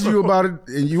come go ask you about it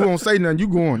and you won't say nothing, you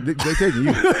going. They taking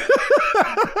you.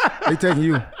 They taking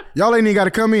you. Y'all ain't even got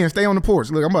to come in. Stay on the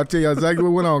porch. Look, I'm about to tell you exactly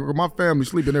what went on. My family's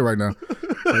sleeping there right now.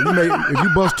 If you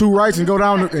bust two rights and go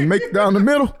down and make down the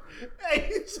middle. Hey,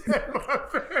 he said my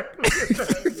family.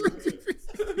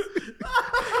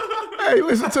 Hey,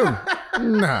 listen to me.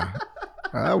 Nah,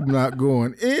 I'm not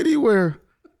going anywhere.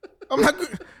 I'm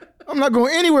not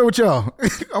going anywhere with y'all.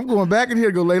 I'm going back in here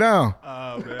to go lay down.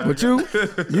 Oh, man. But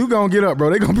you gonna get up,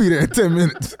 bro. They gonna be there in 10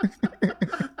 minutes.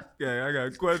 Yeah, I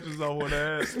got questions I want to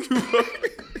ask.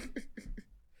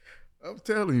 I'm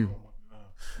telling you.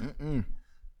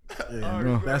 Yeah,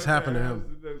 no, that's happened to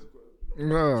him.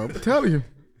 No, I'm telling you.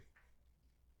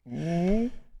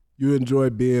 You enjoy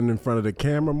being in front of the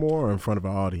camera more or in front of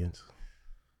an audience?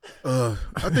 I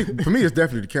think for me it's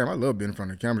definitely the camera. I love being in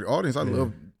front of the camera. The audience, I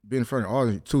love being in front of the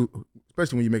audience too,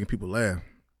 especially when you're making people laugh.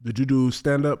 Did you do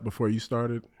stand-up before you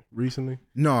started recently?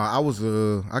 No,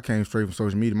 I came straight from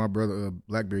social media. My brother,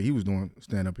 Blackberry, he was doing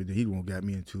stand-up. He the one got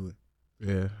me into it.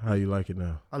 Yeah, how you like it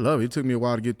now? I love it. It took me a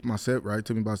while to get my set right. It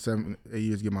took me about 7-8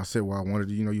 years to get my set where I wanted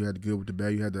to. You know, you had the good with the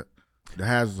bad. You had the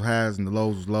highs was highs and the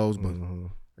lows was lows, but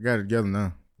I got it together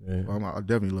now. Yeah. I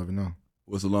definitely love it now.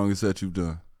 What's the longest set you've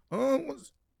done?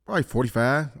 Probably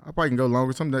 45. I probably can go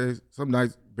longer. Some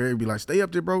nights Barry be like, stay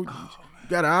up there, bro. You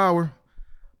got an hour.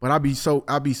 But I be so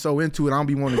into it. I don't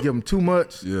be wanting to give them too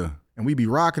much. Yeah. And we be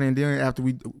rocking, and then after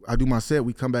I do my set,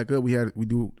 we come back up. We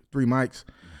do 3 mics,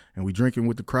 and we drinking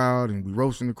with the crowd, and we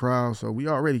roasting the crowd. So we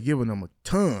already giving them a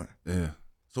ton. Yeah.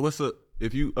 So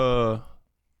if you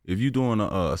doing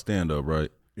a stand up,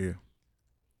 right? Yeah.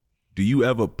 Do you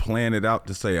ever plan it out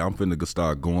to say I'm finna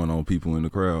start going on people in the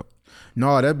crowd?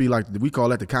 No, that'd be like we call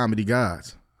that the comedy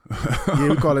gods. Yeah,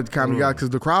 we call it the comedy gods because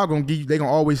the crowd they gonna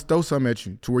always throw something at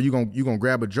you to where you gonna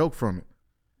grab a joke from it.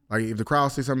 Like if the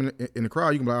crowd says something in the crowd,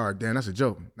 you can be like, all right, damn, that's a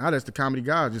joke. Now that's the comedy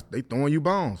gods, just they throwing you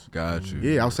bones. Got you.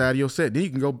 Yeah, outside of your set. Then you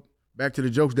can go back to the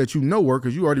jokes that you know work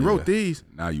because you already wrote these.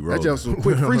 Now you rolling. That's just a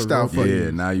quick freestyle for you.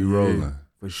 Yeah, now you rolling.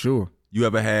 For sure. You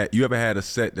ever had a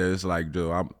set that it's like,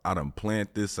 dude, I done planned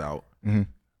this out,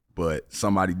 but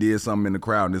somebody did something in the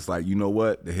crowd and it's like, you know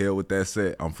what? The hell with that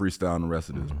set. I'm freestyling the rest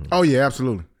of this. Oh yeah,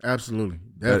 absolutely. Absolutely.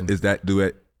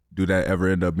 Definitely. Do that ever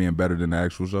end up being better than the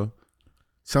actual show?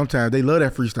 Sometimes they love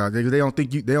that freestyle.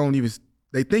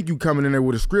 They think you coming in there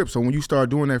with a script. So when you start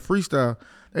doing that freestyle,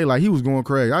 they like, he was going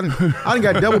crazy. I done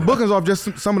got double bookings off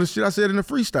just some of the shit I said in the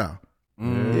freestyle.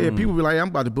 Yeah, people be like, I'm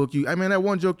about to book you. I mean, that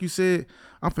one joke you said,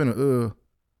 I'm finna,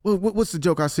 what's the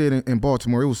joke I said in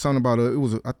Baltimore? It was something about,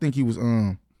 I think he was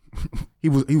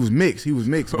mixed. He was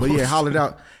mixed, but he had hollered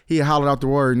out the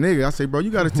word nigga. I say, bro,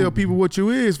 you got to tell people what you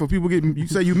is. For people you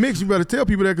say you mixed, you better tell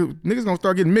people that, cause niggas gonna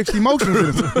start getting mixed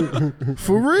emotions.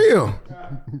 For real.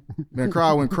 Man,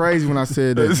 crowd went crazy when I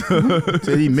said that.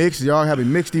 Said he mixed. Y'all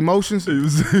having mixed emotions.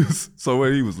 So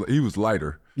he was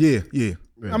lighter. Yeah.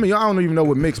 I mean, I don't even know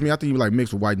what mixed mean. I think he was like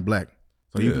mixed with white and black.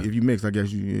 So if you mix, I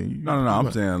guess you No.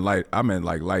 I'm saying light. I meant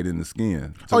like light in the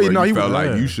skin. So he felt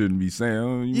like you shouldn't be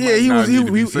saying. He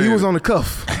was on the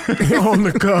cuff. On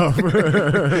the cuff.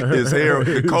 His hair,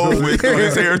 the cold wind on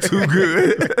his hair too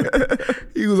good.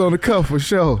 He was on the cuff for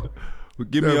sure.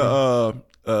 Give me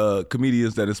a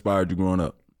comedians that inspired you growing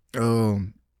up.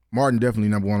 Martin definitely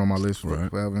number one on my list for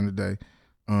forever and a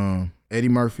day. Eddie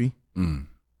Murphy.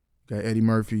 Got Eddie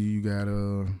Murphy. You got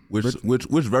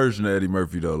which version of Eddie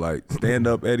Murphy though? Like stand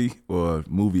up Eddie or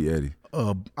movie Eddie?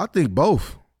 I think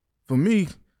both. For me,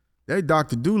 that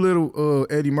Dr. Dolittle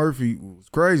Eddie Murphy was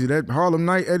crazy. That Harlem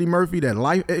Night Eddie Murphy. That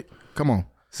Life. Come on.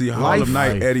 See, Harlem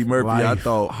Night Eddie Murphy. I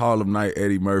thought Harlem Night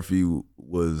Eddie Murphy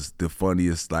was the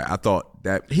funniest. Like I thought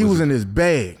that he was in his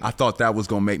bag. I thought that was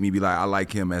gonna make me be like, I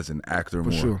like him as an actor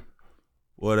more. For sure.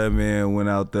 Well, that man went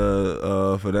out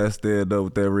there for that stand up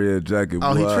with that red jacket.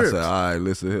 Oh, he tripped. I said, all right,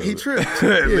 listen here. He tripped.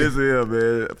 Listen here,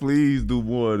 man. Please do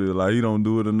more of it. Like, he don't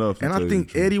do it enough. And I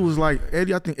think Eddie was like, I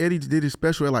think Eddie did his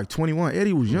special at like 21.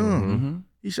 Eddie was young. Mm-hmm.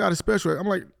 He shot a special. I'm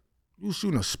like, you was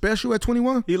shooting a special at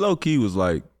 21? He low key was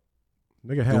like,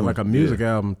 nigga had like a music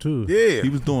album too. Yeah. He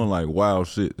was doing like wild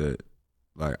shit that,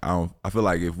 like, I feel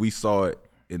like if we saw it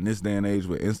in this day and age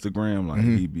with Instagram, like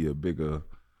he'd be a bigger.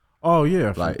 Oh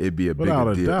yeah, like it'd be a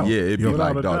bigger deal. Doubt. Yeah, it'd be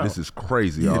like, dog, this is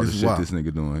crazy. All the shit wild. This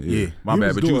nigga doing. Yeah, my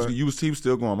bad. But he was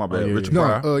still going. My bad. Richard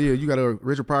Pryor. You got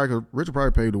Richard Pryor. Cause Richard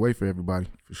Pryor paved the way for everybody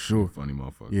for sure. Funny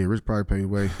motherfucker. Yeah, Richard Pryor paved the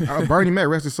way. Bernie Mac,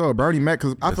 rest his soul. Bernie Mac,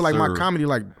 because I feel like my comedy,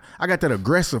 like I got that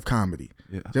aggressive comedy.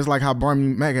 Yeah. Just like how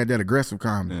Bernie Mac had that aggressive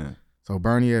comedy. Yeah. So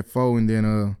Bernie had 4, and then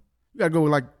you gotta go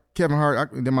with like Kevin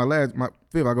Hart. Then my 5th,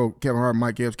 I go Kevin Hart,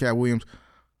 Mike Epps, Cat Williams.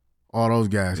 All those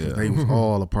guys, because they was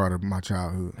all a part of my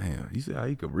childhood. Damn, you see how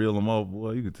he could reel them off,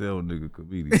 boy? You could tell a nigga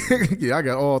comedian. Yeah, I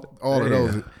got all of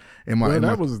those in my.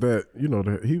 Well, was that, you know,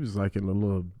 he was like in a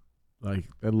little, like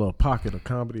that little pocket of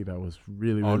comedy that was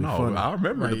really funny. I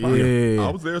remember the pocket. Yeah. I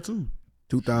was there too.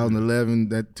 2011,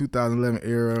 that 2011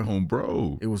 era.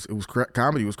 Bro. It was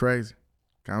comedy was crazy.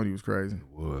 Comedy was crazy. It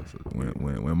was.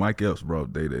 When Mike Epps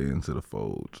brought Day Day into the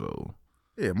fold, so.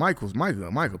 Yeah, Michael,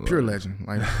 pure legend.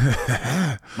 Like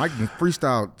Mike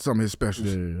freestyled some of his specials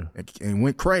and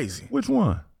went crazy. Which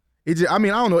one? I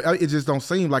don't know. It just don't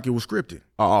seem like it was scripted.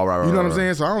 Oh, right. You know what I'm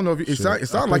saying? So I don't know if it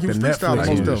sounded like he was freestyling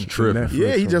most of them.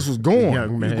 Yeah, he just was going.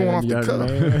 He was going off the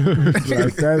cuff.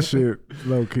 Like that shit,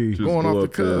 low key. Going off the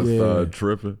cuff. Started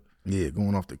tripping. Yeah,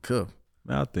 going off the cuff.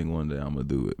 Man, I think one day I'm gonna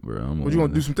do it, bro. What, you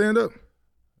gonna do some stand up?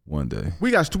 One day.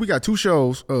 We got 2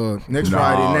 shows next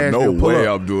Friday in Nashville. No way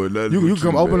I'm doing that. You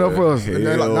come open up for us.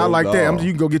 Not like that.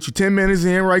 You can go get you 10 minutes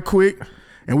in right quick.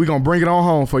 and we gonna bring it on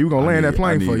home for you. We gonna land that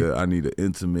plane for you. I need an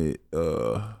intimate.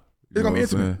 It's gonna be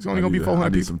intimate. It's only gonna be 400 people. I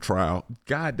need some trial.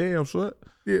 Goddamn, son.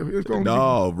 Yeah, it's gonna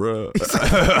no, bro.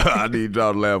 I need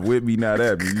y'all to laugh with me, not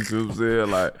at me. You see what I'm saying?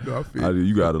 Like,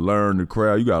 you got to learn the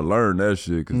crowd. You got to learn that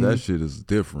shit because that shit is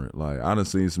different. Like, I done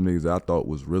seen some niggas that I thought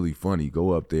was really funny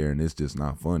go up there and it's just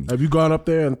not funny. Have you gone up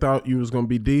there and thought you was gonna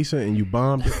be decent and you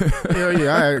bombed it? Hell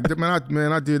yeah, I did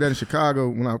that in Chicago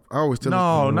when I always tell.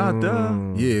 No, not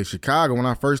that. Yeah, Chicago when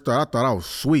I first started, I thought I was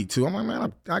sweet too. I'm like,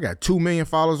 man, I got 2 million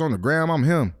followers on the gram. I'm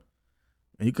him.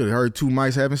 And you could have heard 2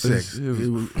 mice having sex. It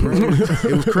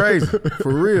was crazy.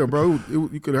 For real, bro.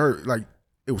 You could have heard, like,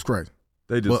 it was crazy.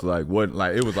 They just wasn't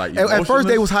like, it was like at first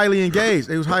they was highly engaged.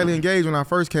 They was highly engaged when I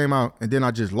first came out, and then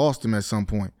I just lost them at some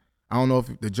point. I don't know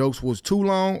if the jokes was too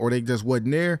long or they just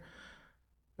wasn't there.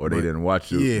 Or they didn't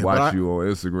watch you you on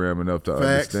Instagram enough to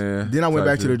understand. Then I went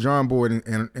back to the drawing board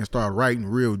and started writing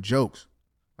real jokes.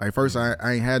 Like first I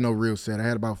ain't had no real set. I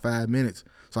had about 5 minutes.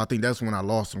 So I think that's when I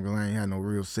lost them because I ain't had no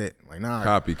real set. Like, nah.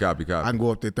 Copy. I can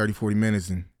go up there 30, 40 minutes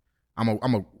and I'm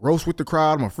a roast with the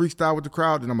crowd. I'm a freestyle with the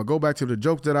crowd. Then I'm going to go back to the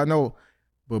jokes that I know.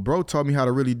 But bro taught me how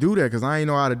to really do that because I ain't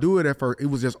know how to do it at first. It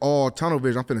was just all tunnel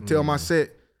vision. I'm finna tell my set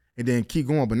and then keep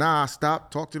going. But now I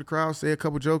stop, talk to the crowd, say a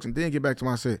couple jokes, and then get back to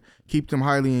my set. Keep them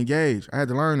highly engaged. I had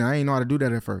to learn that. I ain't know how to do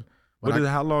that at first.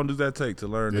 How long does that take to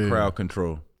learn the crowd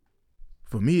control?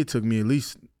 For me, it took me at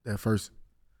least that first.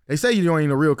 They say you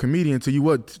ain't a real comedian until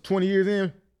you, 20 years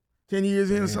in? 10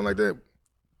 years in or something like that?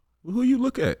 Who you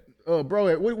look at?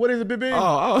 Bro, what is it, Big Ben?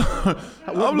 I'm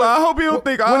like, I hope you don't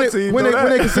think I'll see you. When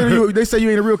they consider you, they say you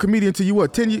ain't a real comedian until you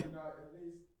 10 years?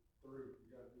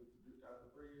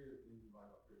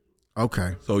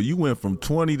 Okay. So you went from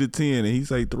 20 to 10 and he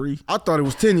say 3? I thought it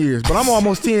was 10 years, but I'm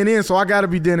almost 10 in, so I got to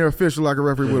be down there official like a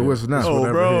referee with a whistle now. Oh,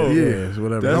 bro.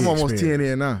 Yeah, I'm almost 10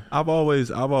 in now. I've always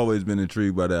been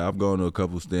intrigued by that. I've gone to a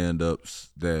couple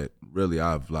stand-ups that really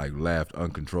I've like laughed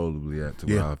uncontrollably at to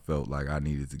where I felt like I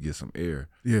needed to get some air.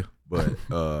 Yeah. But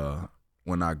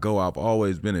when I go, I've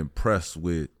always been impressed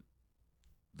with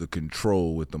the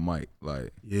control with the mic.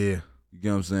 Like, you get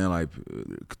what I'm saying? Like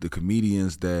the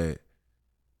comedians that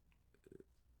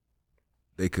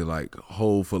they could like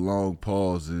hold for long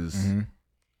pauses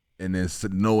and then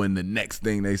knowing the next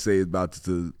thing they say is about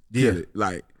to kill it.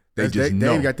 Like they just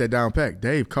know. Dave got that down pat.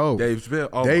 Dave cold. Dave Spell.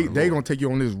 Oh, they gonna take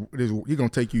you on this. He gonna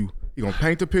take you. He gonna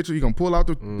paint the picture. He gonna pull out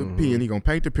the pen. He gonna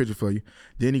paint the picture for you.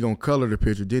 Then he gonna color the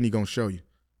picture. Then he gonna show you.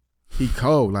 He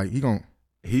cold. Like he gonna.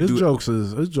 His jokes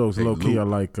low key are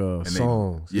like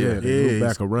songs. They loop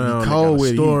back around. They got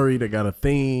a story. They got a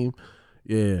theme.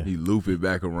 Yeah, he loop it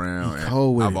back around.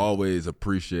 And I've always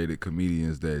appreciated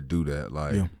comedians that do that.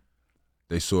 Like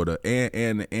they sort of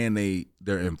and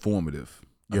they're informative.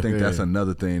 I think that's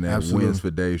another thing that wins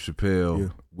for Dave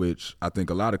Chappelle, which I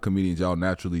think a lot of comedians y'all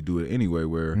naturally do it anyway,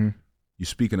 where you're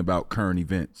speaking about current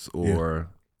events or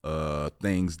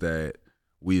things that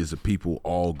we as a people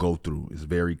all go through. It's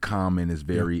very common. It's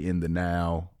very in the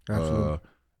now. Absolutely.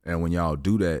 And when y'all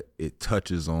do that, it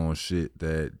touches on shit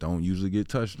that don't usually get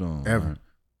touched on. Ever. Right?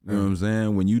 You know what I'm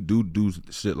saying? When you do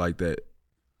shit like that,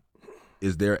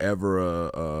 is there ever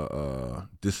a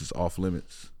this is off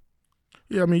limits?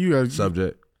 Yeah, I mean you got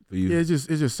subject for you. Yeah, it's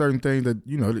just certain things that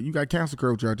you got cancel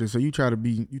culture out there, so you try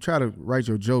to write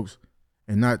your jokes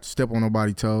and not step on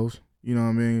nobody's toes. You know what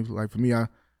I mean? Like for me, I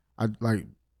like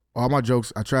all my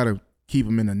jokes. I try to keep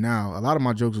them in the now. A lot of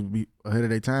my jokes would be ahead of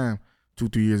their time.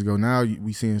 2-3 years ago. Now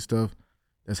we seeing stuff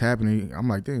that's happening. I'm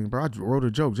like, dang, bro, I wrote a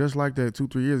joke just like that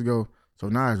 2-3 years ago. So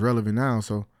now it's relevant now.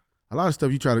 So a lot of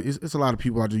stuff you try to, it's a lot of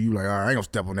people out there you like, all right, I ain't gonna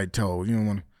step on their toes. You don't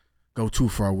want to go too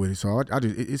far with it. So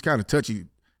it's kind of touchy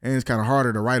and it's kind of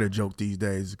harder to write a joke these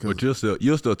days. But you'll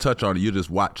still touch on it. You just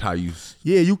watch how you.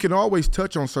 Yeah, you can always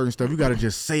touch on certain stuff. You got to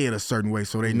just say it a certain way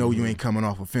so they know you ain't coming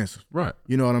off offensive. Right.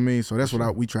 You know what I mean? So that's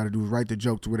what we try to do is write the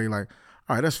joke to where they like,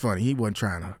 all right, that's funny. He wasn't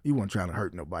trying to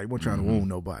hurt nobody. He wasn't trying to wound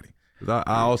nobody. I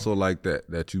also like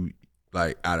that you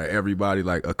like out of everybody,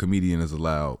 like a comedian is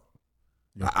allowed.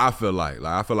 Yeah. I feel like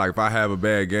if I have a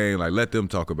bad game, like let them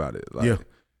talk about it. Like,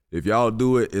 if y'all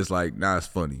do it, it's like it's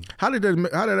funny. How did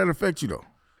that affect you though?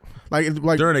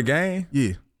 Like during a game?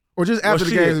 Yeah. Or just after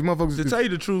the game, motherfuckers. To tell you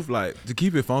the truth, like to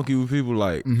keep it funky with people,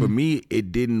 like for me,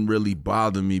 it didn't really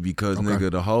bother me because nigga,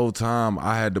 the whole time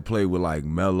I had to play with like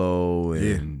Melo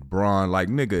and Bron. Like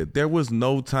nigga, there was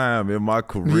no time in my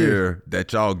career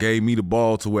that y'all gave me the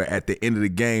ball to where at the end of the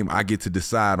game I get to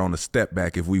decide on a step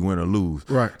back if we win or lose.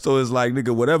 Right. So it's like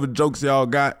nigga, whatever jokes y'all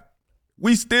got,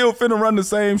 we still finna run the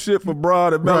same shit for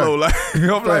Bron and Melo. Right. Like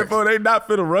I'm like, bro, they not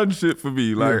finna run shit for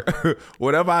me. Like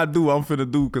whatever I do, I'm finna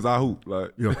do because I hoop. Like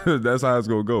that's how it's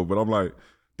gonna go. But I'm like,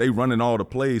 they running all the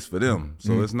plays for them.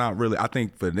 So it's not really, I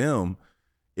think for them,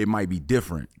 it might be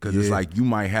different because it's like you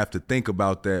might have to think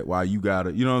about that while you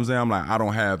gotta, you know what I'm saying? I'm like, I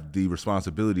don't have the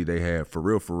responsibility they have for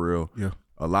real. Yeah.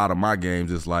 A lot of my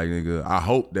games is like, nigga, I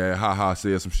hope that HaHa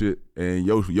said some shit and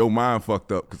your mind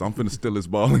fucked up because I'm finna steal this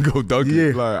ball and go dunk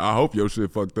it. Like, I hope your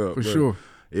shit fucked up. For sure.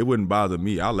 It wouldn't bother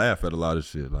me. I laugh at a lot of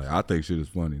shit. Like, I think shit is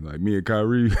funny. Like, me and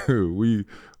Kyrie,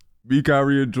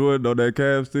 Kyrie and Jordan on that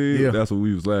Cavs team, that's what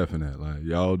we was laughing at. Like,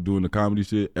 y'all doing the comedy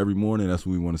shit every morning, that's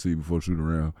what we want to see before shoot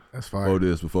around. That's fine. Before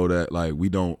this, before that, like, we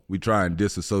try and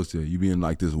disassociate. You be in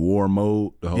like this war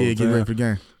mode the whole time. Yeah, get ready for the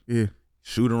game. Yeah.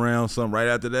 Shoot around something right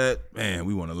after that, man,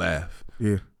 we want to laugh.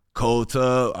 Yeah. Cold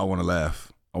tub, I want to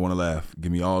laugh.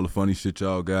 Give me all the funny shit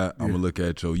y'all got. I'm going to look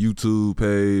at your YouTube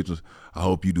page. I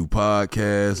hope you do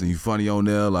podcasts and you funny on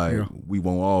there. Like, we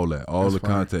want all that, all that's the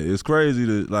content. It's crazy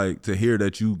to hear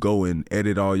that you go and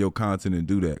edit all your content and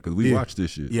do that because we watch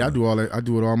this shit. Yeah, I do all that. I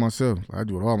do it all myself.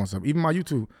 Even my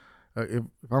YouTube. If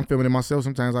I'm filming it myself,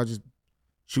 sometimes I just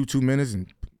shoot 2 minutes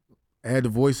and add the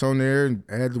voice on there and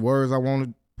add the words I want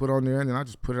to put on there, and then I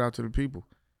just put it out to the people.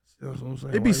 That's what I'm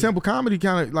saying. It'd be simple comedy,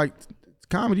 kind of like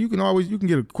comedy. You can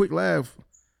get a quick laugh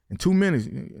in 2 minutes.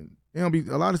 It don't be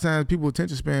a lot of times people's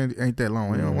attention span ain't that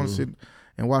long. They don't want to sit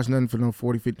and watch nothing for no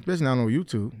 40, 50, especially not on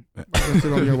YouTube. I don't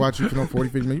sit on here and watch you for no 40,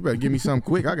 50 minutes. You better give me something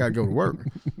quick. I gotta go to work.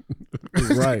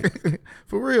 Right.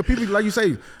 For real. People, like you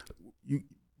say,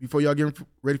 before y'all get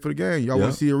ready for the game, y'all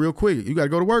want to see it real quick. You gotta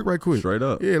go to work right quick. Straight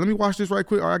up. Yeah, let me watch this right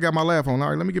quick. All right, I got my laugh on. All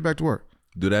right, let me get back to work.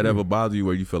 Do that ever bother you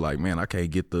where you feel like, man, I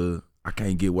can't get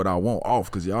what I want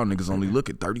off because y'all niggas only look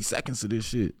at 30 seconds of this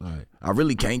shit. Like, I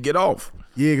really can't get off.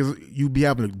 Yeah, because you be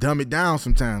having to dumb it down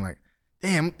sometimes. Like,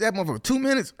 damn, that motherfucker 2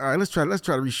 minutes? All right, let's try to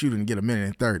reshoot it and get a minute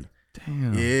and 30.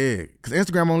 Damn. Yeah, because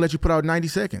Instagram won't let you put out 90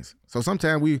 seconds. So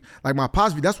sometimes like my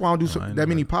pops, that's why I don't do that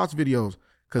many pops videos.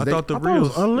 I thought the reels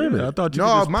was unlimited. Yeah, I thought you could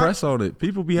just press on it.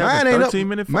 People be having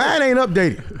 13-minute Mine ain't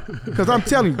updated. Because I'm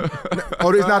telling you,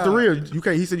 it's not the reels.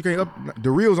 He said you can't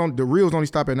the reels only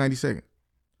stop at 90 seconds.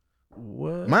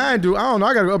 What? Mine do. I don't know.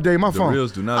 I gotta update my phone. The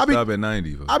reels do not stop at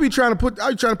 90. I be trying to put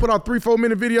out 3-4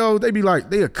 minute videos. They be like,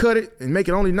 they'll cut it and make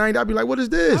it only 90. I be like, what is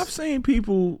this? I've seen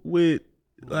people with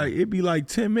it'd be like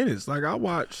 10 minutes. Like, I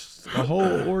watched the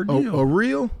whole ordeal. A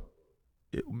reel?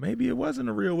 Maybe it wasn't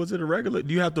a reel. Was it a regular?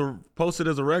 Do you have to post it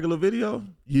as a regular video?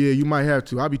 Yeah, you might have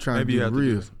to. I be trying to do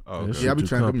reels. Okay. Yeah, I be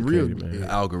trying to do reels. Yeah.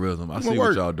 Algorithm. I see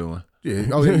what y'all doing.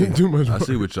 Yeah. Too much. I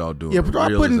see what y'all doing. Yeah, but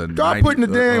start putting the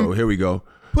damn. Here we go.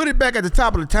 Put it back at the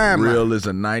top of the timeline. Reel is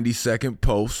a 90-second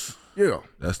post. Yeah.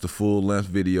 That's the full length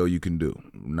video you can do.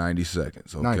 90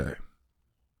 seconds. Okay. 90.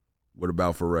 What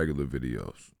about for regular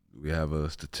videos? Do we have a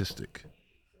statistic?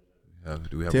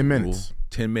 Do we have 10 minutes.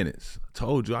 10 minutes. I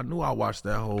told you. I knew I watched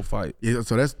that whole fight. Yeah,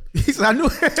 so that's. He said, I knew.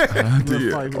 I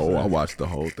did. I watched the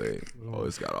whole thing. Oh,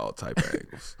 it's got all type of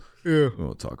angles. Yeah. We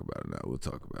won't talk about it now. We'll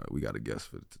talk about it. We got a guest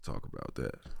to talk about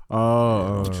that.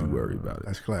 Oh. Don't you worry about it.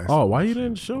 That's classic. Oh, why you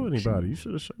didn't show anybody? You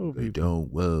should have showed people.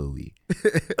 Don't worry.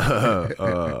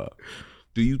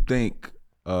 Do you think,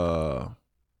 who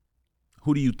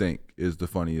do you think is the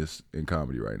funniest in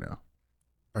comedy right now?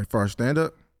 Like far as stand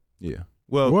up? Yeah.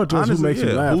 Well, what honestly, who makes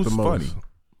you laugh who's the most? Funny?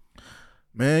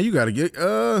 Man, you got to get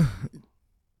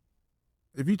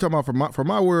if you talking about for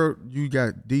my world, you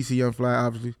got DC Young Fly,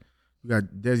 obviously. You got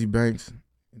Desi Banks,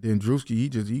 and then Drewski. He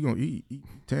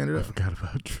tearing it up. I forgot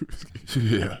about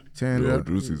Drewski. Yeah, tearing it up.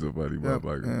 Drewski's a funny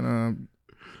motherfucker. And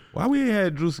why we ain't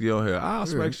had Drewski on here? I'll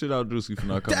smack shit out Drewski for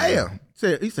not coming. Damn,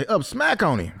 he said up smack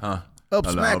on him. Huh? Up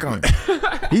smack on him.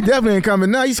 He definitely ain't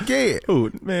coming now. He's scared. Oh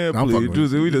man, please,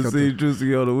 Drewski. We done seen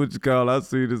Drewski on the I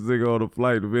seen this nigga on the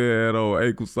flight. The man had on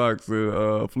ankle socks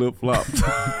and flip flops.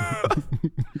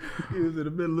 He was in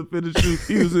the middle of shoot.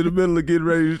 He was in the middle of getting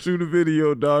ready to shoot a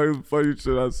video, dog. It was the funniest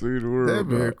shit I seen in the world. That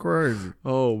man crazy.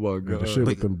 Oh my god. The shit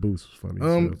with them boots was funny.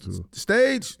 Too.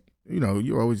 Stage, you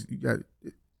got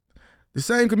the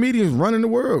same comedians running the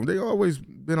world. They always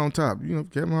been on top. You know,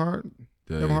 Kevin Hart.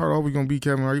 Kevin Hart always gonna be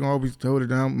Kevin Hart. You gonna always hold it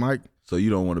down, Mike. So you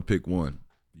don't want to pick one?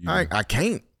 I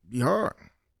can't. Be hard.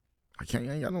 I can't.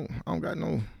 I don't got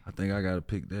no. I think I gotta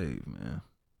pick Dave, man.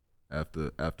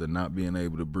 After not being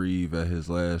able to breathe at his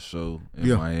last show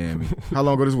in Miami. How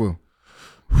long ago this was?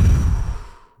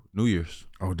 New Year's.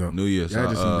 Oh, dope. New Year's. Yeah, I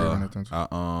just seen that on that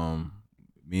time too.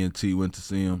 Me and T went to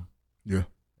see him. Yeah.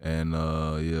 And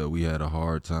we had a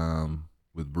hard time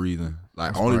with breathing.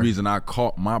 Like, only reason I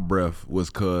caught my breath was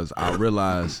because I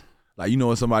realized, like, you know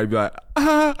when somebody be like,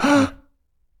 and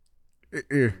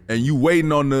you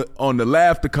waiting on the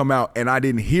laugh to come out, and I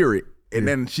didn't hear it, and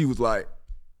then she was like,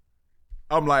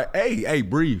 I'm like, hey,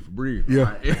 breathe.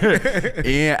 Yeah.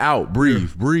 In, out,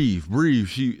 breathe.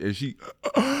 She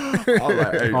I was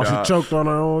like, hey, she choked on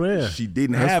her own air. She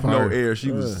didn't have no air.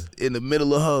 She was in the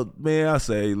middle of her, man, I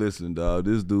say, hey, listen, dog,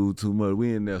 this dude too much.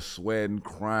 We in there sweating,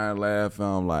 crying, laughing.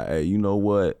 I'm like, hey, you know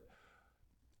what?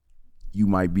 You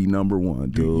might be number one,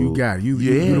 dude. You got it.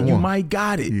 You might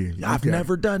got it. Yeah, I've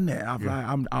never done that.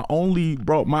 I only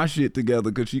brought my shit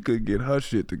together because she couldn't get her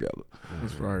shit together.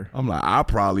 That's right. I'm like, I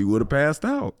probably would have passed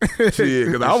out. Shit,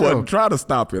 because I wasn't trying to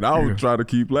stop it. I was trying to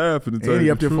keep laughing. And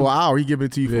he up there for an hour. He giving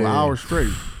it to you for an hour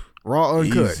straight. Raw,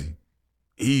 uncut.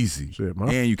 Easy. Shit,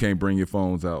 and you can't bring your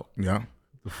phones out. Yeah.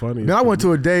 The funny. Then I went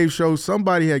to a Dave show.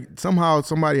 Somebody had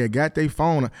got their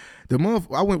phone.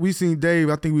 We seen Dave.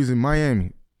 I think we was in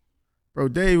Miami. Bro,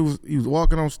 Dave he was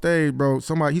walking on stage, bro.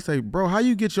 He say, bro, how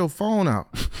you get your phone out?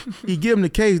 He give him the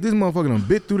case. This motherfucker done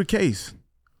bit through the case.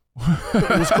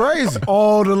 It was crazy.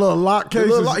 All the little lock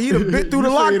cases. He done bit through the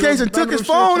lock case and took his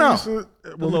phone out. When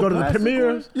we go to the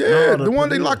premieres? Yeah, the one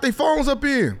they lock their phones up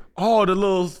in. Oh, the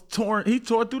little he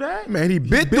tore through that? Man, he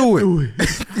bit through it.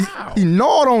 He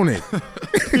gnawed on it.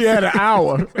 He had an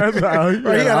hour. That's how he had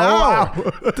an hour.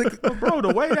 Bro,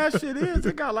 the way that shit is,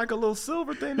 it got like a little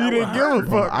silver thing. He didn't give a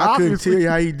fuck. I couldn't tell you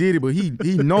how he did it, but he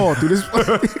gnawed through this.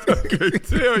 I can't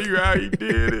tell you how he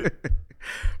did it.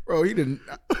 Bro, he done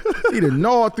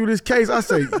gnawed through this case. I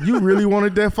say, you really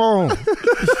wanted that phone.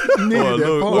 You needed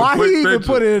that phone. Why he even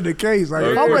put it in the case? Like,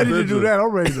 if I'm ready to do that,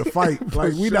 I'm ready to fight.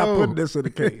 Like, we not putting this in the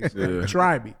case. Yeah.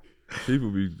 Try me.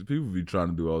 People be trying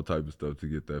to do all type of stuff to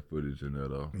get that footage in there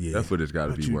though. Yeah. That footage got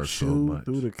to be worth so much.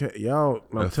 Y'all,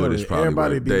 that footage probably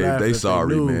everybody worth. They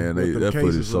sorry, man. That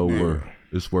footage so worth.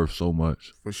 It's worth so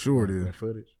much. For sure, it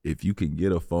is. If you can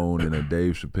get a phone in a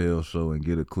Dave Chappelle show and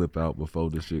get a clip out before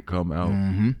the shit come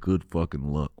out, good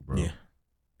fucking luck, bro.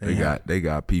 Yeah. They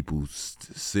got people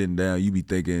sitting down. You be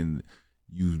thinking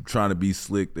you trying to be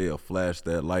slick, they'll flash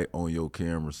that light on your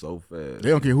camera so fast. They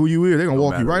don't care who you is. They gonna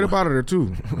walk you right up out of there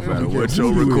too. No matter what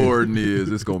your recording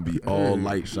is, it's gonna be all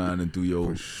light shining through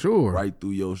your right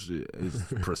through your shit. It's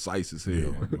precise as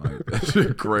hell. Like, that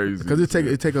shit crazy. Because it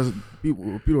take us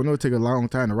people know it take a long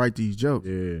time to write these jokes.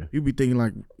 Yeah, you be thinking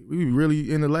like we be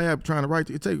really in the lab trying to write.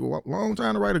 It take a long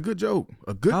time to write a good joke.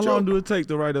 How long do it take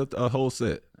to write a whole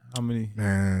set? How many?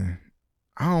 Man,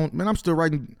 I'm still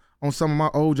writing. On some of my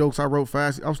old jokes I wrote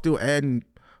fast, I'm still adding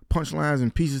punchlines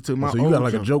and pieces to my old So you got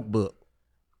like a joke book.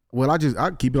 Well, I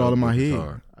keep it all in my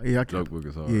head. Joke book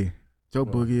is hard. Yeah,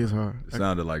 joke book is hard. It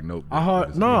sounded like notebook.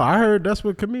 I heard that's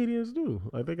what comedians do.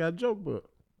 Like they got joke book.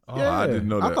 Oh, yeah. I didn't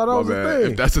know that. I thought that was a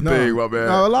thing. If that's a thing, my bad.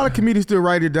 No, a lot of comedians still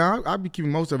write it down. I be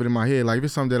keeping most of it in my head. Like if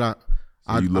it's something that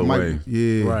I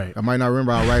might not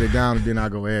remember. I'll write it down and then I'll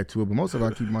go add to it. But most of it,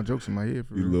 I keep my jokes in my head.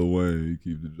 For you Lil Wayne, you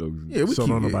keep the jokes. Yeah, so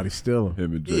don't nobody steal them.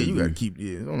 Him and Jay-Z. You gotta keep.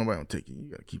 Yeah, don't nobody take it. You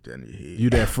gotta keep that in your head. You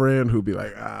that friend who be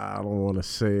like, I don't want to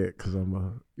say it because I'm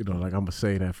gonna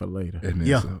say that for later. And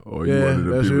you one of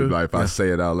the people like, if I say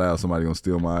it out loud, somebody gonna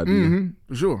steal my idea. Mm-hmm,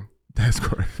 for sure. That's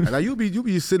crazy. Like you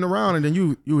be sitting around and then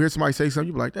you hear somebody say something.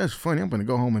 You be like, that's funny. I'm gonna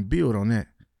go home and build on that.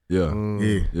 Yeah. For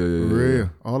real.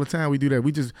 All the time we do that.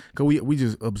 We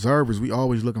just observers. We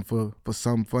always looking for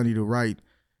something funny to write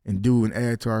and do and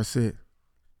add to our set.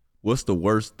 What's the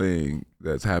worst thing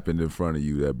that's happened in front of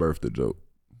you that birthed a joke?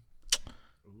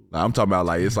 Like, I'm talking about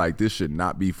like it's like this should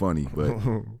not be funny, but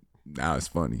now it's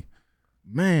funny.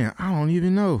 Man, I don't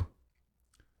even know.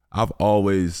 I've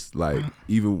always like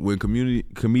even when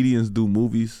comedians do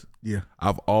movies,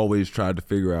 I've always tried to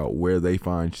figure out where they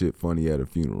find shit funny at a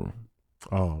funeral.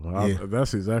 Oh,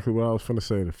 that's exactly what I was finna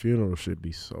say. The funeral should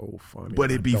be so funny. But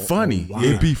it'd be funny.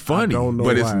 It'd be funny,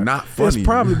 but it's not funny. It's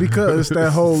probably because it's that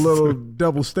whole little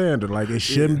double standard. Like, it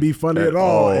shouldn't be funny at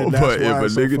all. And that's but why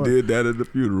if a nigga did that at the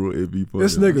funeral, it'd be funny.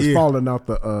 This nigga's falling out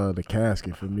the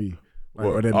casket for me.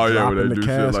 Like, when they do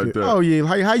shit like that. Oh, yeah.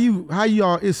 How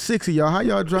y'all, it's 6 of y'all. How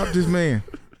y'all drop this man?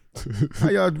 How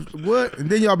y'all, what? And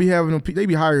then y'all be having them, they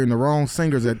be hiring the wrong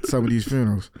singers at some of these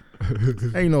funerals.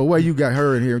 Ain't no way you got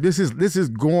her in here. This is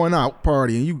going out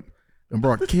party and you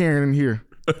brought Karen in here.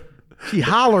 She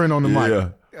hollering on the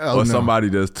mic. Or somebody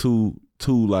that's too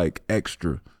like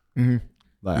extra. Mm-hmm.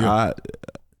 Like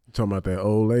talking about that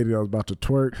old lady that was about to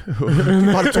twerk.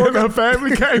 Her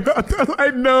family came out there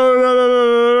like,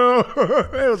 no.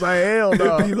 It was like, hell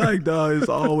no. It be like, dog, it's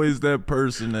always that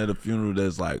person at a funeral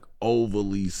that's like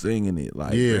overly singing it.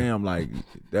 Like, damn, like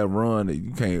that run,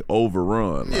 you can't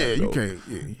overrun. Like, you can't.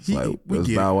 Yeah. That's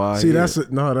not why. See, that's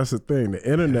the thing. The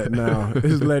internet now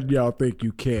is letting y'all think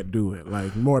you can't do it.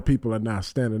 Like, more people are now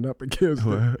standing up against it.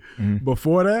 Mm-hmm.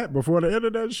 Before the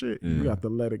internet shit, you got to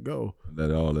let it go.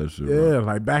 Let all that shit run.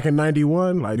 Like back in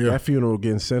 91, like that funeral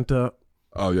getting sent up.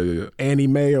 Oh yeah. Annie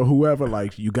Mae or whoever,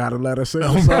 like, you gotta let her sing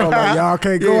a song. Like, y'all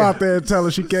can't go out there and tell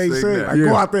her she can't sing. Like,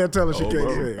 go out there and tell her she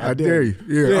can't sing. I dare you.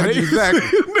 Yeah, exactly.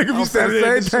 Nigga be saying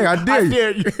the same thing. I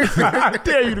dare you. I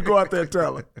dare you to go out there and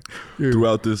tell her. Yeah.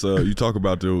 Throughout this, you talk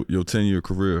about your 10-year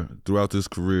career. Throughout this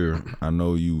career, I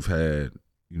know you've had,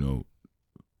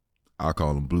 I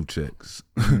call them blue checks.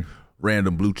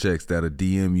 Random blue checks that'll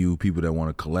DM you, people that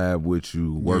want to collab with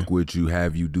you, work with you,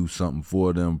 have you do something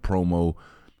for them, promo.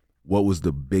 What was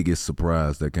the biggest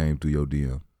surprise that came through your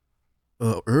DM?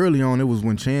 Early on, it was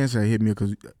when Chance had hit me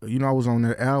because, I was on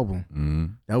that album. Mm-hmm.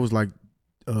 That was like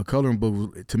Coloring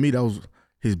Book. To me, that was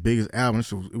his biggest album.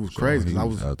 It was crazy. I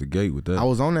was out the gate with that. I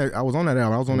was on that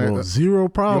album. I was on that. Zero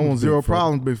Problems. Zero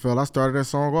Problems, big fella. I started that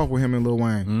song off with him and Lil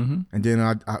Wayne. Mm-hmm. And then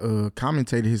I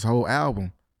commentated his whole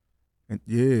album. And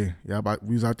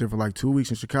we was out there for like 2 weeks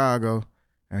in Chicago,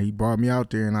 and he brought me out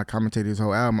there, and I commentated his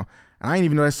whole album. And I didn't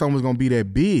even know that song was gonna be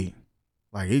that big.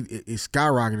 Like it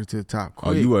skyrocketed to the top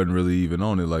quick. Oh, you wasn't really even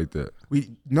on it like that.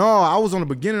 I was on the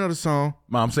beginning of the song.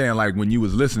 I'm saying, like, when you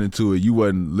was listening to it, you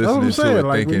wasn't listening to it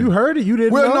like, thinking. When you heard it, you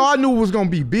didn't know? Well, no, I knew it was gonna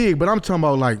be big, but I'm talking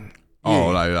about like. Oh,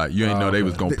 like you ain't know they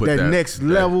was gonna put that next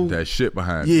level, that shit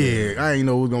behind. Yeah, I ain't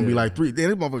know it was gonna be like 3. Then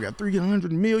this motherfucker got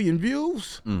 300 million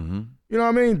views. Mm-hmm. You know what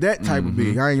I mean? That type of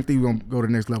big. I ain't think we gonna go to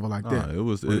the next level like that. It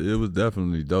was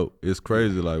definitely dope. It's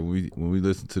crazy. Like when we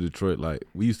listen to Detroit, like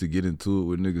we used to get into it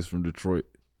with niggas from Detroit.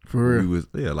 For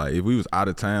real. Like if we was out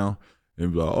of town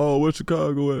and be like, oh, where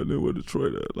Chicago at? And then where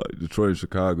Detroit at? Like Detroit and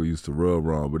Chicago used to rub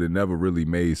wrong, but it never really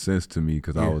made sense to me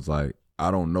because I was like, I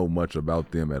don't know much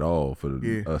about them at all for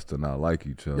us to not like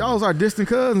each other. Y'all was our distant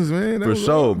cousins, man. For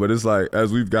sure, but it's like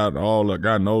as we've gotten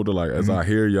older, like as I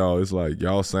hear y'all, it's like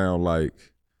y'all sound like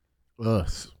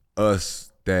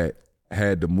us that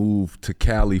had to move to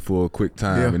Cali for a quick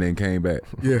time and then came back.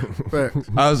 Yeah, facts.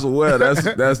 I swear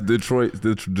that's Detroit,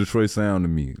 the Detroit sound to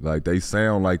me. Like they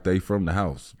sound like they from the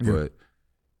house, but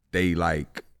they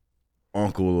like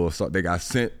uncle or something. They got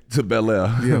sent to Bel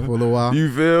Air. Yeah, for a little while.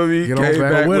 You feel me? Came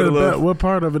back with a little. What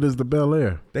part of it is the Bel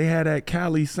Air? They had that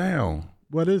Cali sound.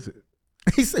 What is it?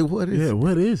 He said, "What is it?" Yeah,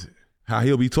 what is it? How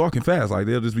he'll be talking fast. Like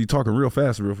they'll just be talking real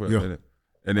fast. Yeah.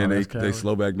 And then they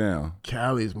slow back down.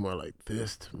 Cali's more like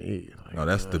this to me. Like, no,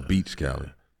 that's the beach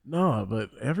Cali. No,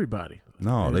 but everybody.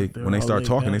 No, when they start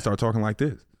talking, they start talking like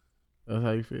this. That's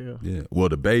how you feel? Yeah. Well,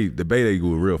 the Bay they go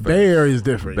real fast. Bay Area is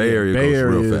different. Bay Area goes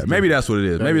real fast. Maybe that's what it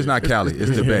is. Maybe it's not Cali.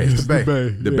 It's the Bay. It's the Bay.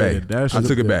 The Bay. I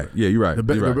took it back. Yeah, you're right.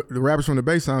 The rappers from the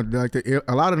Bay sound like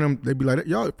a lot of them. They be like,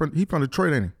 y'all, he from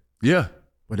Detroit, ain't he? Yeah.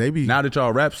 But they be now that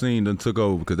y'all rap scene done took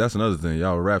over, because that's another thing.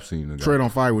 Y'all rap scene done Detroit on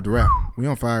fire with the rap. We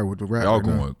on fire with the rap. Y'all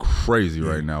going crazy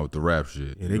right now with the rap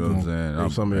shit. Yeah, they know what I'm saying? I'm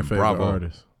some of your favorite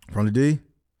artists from the D.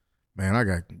 Man, I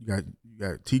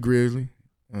got T Grizzly,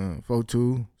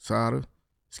 4-2, Sada,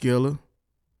 Skilla.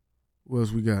 What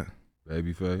else we got?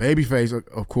 Babyface,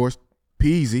 of course.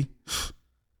 Peasy.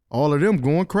 All of them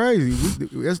going crazy.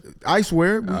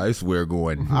 Icewear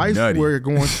going Icewear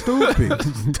going stupid.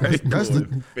 that's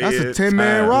a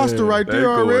 10-man roster right there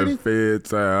already.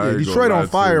 Yeah, Detroit on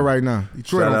fire right now.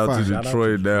 Shout out to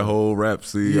Detroit, that whole rap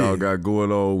scene y'all got going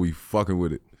on. We fucking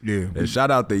with it. Yeah. And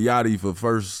shout out to Yachty for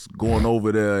first going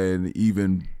over there and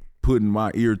even putting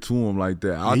my ear to him like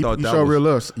that. Yachty showed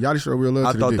real love.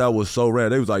 I thought that was so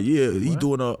rad. They was like, yeah, he's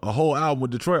doing a whole album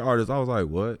with Detroit artists. I was like,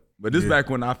 what? But this back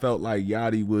when I felt like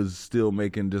Yachty was still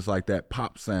making just like that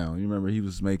pop sound. You remember he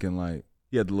was making like,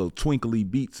 he had the little twinkly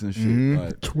beats and shit.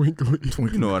 Like,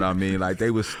 twinkly. You know what I mean? Like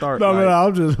they would start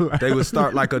I'm just like, they would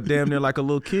start like a damn near like a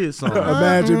little kid song.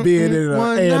 Imagine being in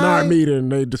an A&R meeting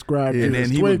and they describe it. And then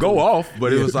he would go off,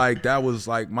 but it was like that was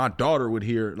like my daughter would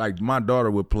hear, like my daughter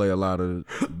would play a lot of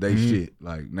they shit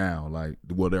like now, like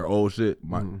their old shit.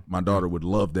 My daughter would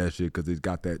love that shit because it's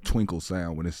got that twinkle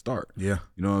sound when it start. Yeah.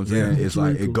 You know what I'm saying? It's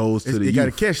like it goes to the you got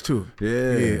a catch to it.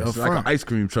 Yeah. It's like an ice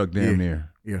cream truck damn near.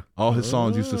 Yeah. All his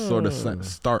songs used to sort of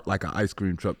start like an ice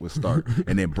cream truck would start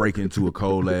and then break into a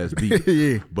cold ass beat.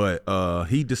 Yeah. But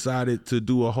he decided to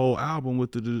do a whole album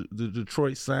with the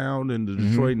Detroit sound and the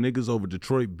Detroit niggas over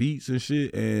Detroit beats and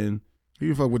shit. And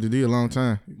he fucked with the D a long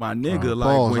time. My nigga,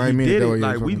 like when he did it,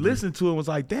 like we listened to it and was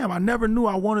like, damn, I never knew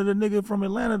I wanted a nigga from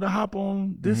Atlanta to hop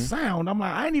on this sound. I'm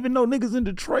like, I didn't even know niggas in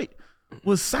Detroit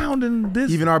was sounding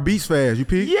this. Even our beats fast, you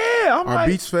peep? Yeah, our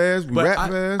beats fast, we rap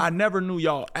fast. I never knew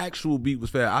y'all actual beat was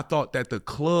fast. I thought that the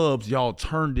clubs y'all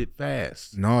turned it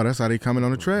fast. No, that's how they coming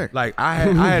on the track. Like I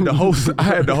had to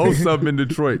host something in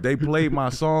Detroit. They played my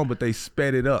song, but they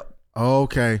sped it up.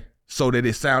 Okay. So that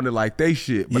it sounded like they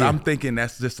shit. But I'm thinking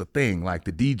that's just a thing. Like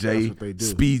the DJ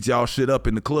speeds y'all shit up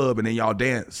in the club and then y'all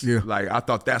dance. Yeah. Like I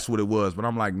thought that's what it was. But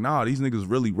I'm like, nah, these niggas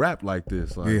really rap like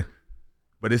this. Like,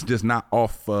 but it's just not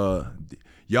off.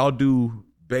 Y'all do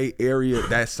Bay Area,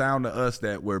 that sound to us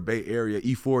that where Bay Area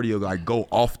E40 will like go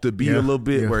off the beat a little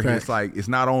bit, where it's like it's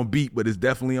not on beat, but it's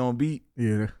definitely on beat.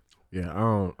 Yeah. Yeah,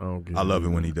 I don't get it. I love it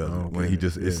when he does it. When he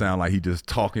just, it sounds like he just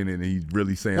talking and he's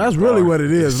really saying. That's really what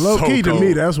it is. Low key to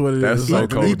me, that's what it is. So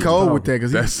cold. He cold with that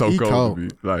because that's so cold to me.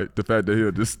 Like the fact that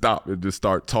he'll just stop and just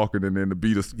start talking and then the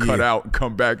beat is cut out and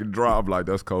come back and drop, like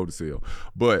that's cold as hell.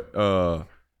 But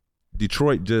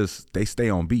Detroit they stay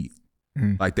on beat.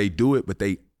 Like they do it, but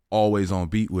they always on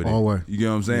beat with it. Always. You get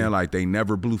what I'm saying? Like they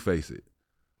never blueface it.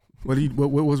 What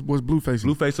was Blueface?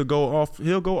 Blueface will go off.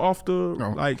 He'll go off the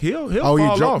like he'll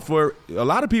fall off. For a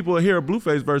lot of people will hear a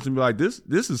Blueface verse and be like, this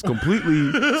is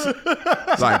completely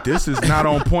like this is not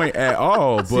on point at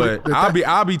all. But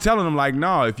I'll be telling them like,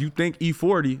 no, if you think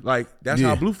E40, like that's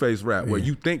how Blueface rap, where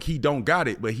you think he don't got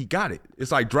it, but he got it.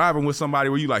 It's like driving with somebody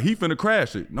where you like he finna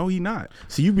crash it. No, he not.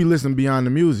 See, you be listening beyond the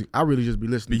music. I really just be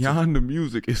listening beyond the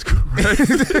music. Is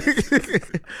crazy.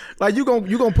 Like you gonna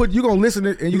listen to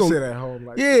it and you gonna sit at home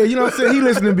like you know what I'm saying? He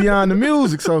listening beyond the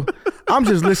music, so I'm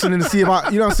just listening to see if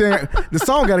you know what I'm saying? The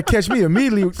song got to catch me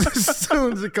immediately as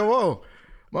soon as it come on.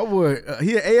 My boy,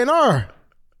 he at A&R.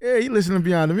 Yeah, he listening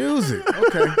beyond the music.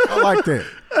 Okay, I like that.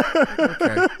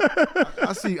 Okay,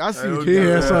 I see. He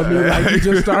had something like he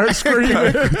just started screaming. I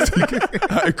ain't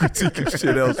critiquing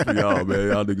shit else for y'all,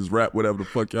 man. Y'all niggas rap whatever the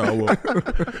fuck y'all want.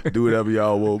 Do whatever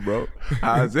y'all want, bro.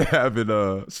 How's it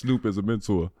having Snoop as a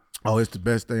mentor? Oh, it's the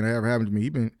best thing that ever happened to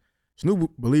me.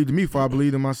 Snoop believed in me before I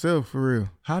believed in myself, for real.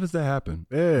 How does that happen?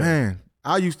 Yeah. Man,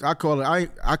 I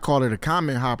call it a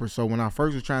comment hopper. So when I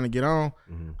first was trying to get on,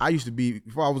 I used to be,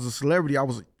 before I was a celebrity, I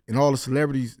was in all the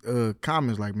celebrities'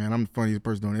 comments like, man, I'm the funniest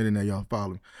person on the internet, y'all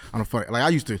follow me. I'm funny. Like I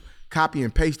used to copy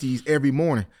and paste these every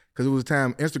morning because it was a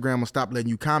time Instagram will stop letting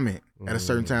you comment at a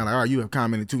certain time. Like, all right, you have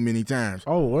commented too many times.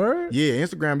 Oh, word? Yeah,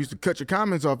 Instagram used to cut your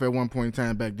comments off at one point in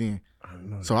time back then.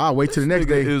 So I'll wait till the next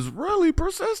day. Is really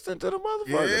persistent to the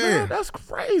motherfucker, man. That's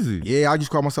crazy. Yeah, I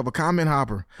just call myself a comment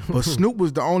hopper. But Snoop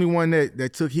was the only one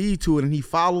that took heed to it, and he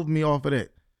followed me off of that.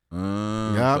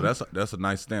 So that's a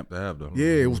nice stamp to have, though.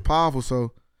 Yeah, it was powerful.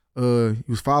 So he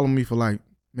was following me for like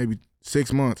maybe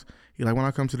 6 months. He like, when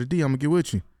I come to the D, I'm gonna get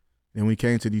with you. Then we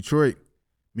came to Detroit.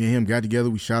 Me and him got together.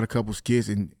 We shot a couple skits,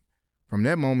 and from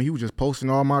that moment, he was just posting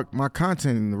all my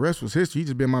content, and the rest was history. He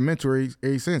just been my mentor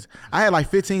ever since. I had like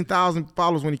 15,000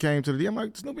 followers when he came to the D. I'm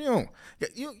like, Snoopy,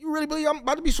 you really believe I'm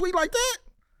about to be sweet like that?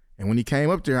 And when he came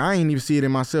up there, I ain't even see it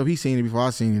in myself. He seen it before I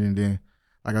seen it, and then,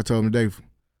 like I told him today,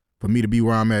 for me to be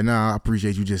where I'm at now, I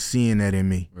appreciate you just seeing that in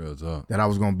me. Real talk. That I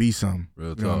was gonna be something.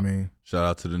 Real talk. You know what I mean? Shout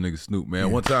out to the nigga Snoop,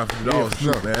 man. One time for the dog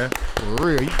Snoop, man. For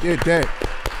real, he did that.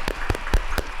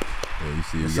 Yeah, you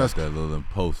see, you got that little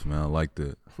post, man. I like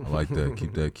that.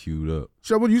 Keep that queued up.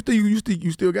 So, what you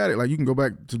still got it? Like you can go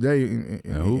back today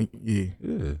and yeah.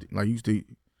 Like you still.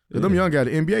 Them young guys,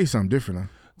 the NBA something different. Huh?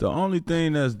 The only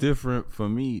thing that's different for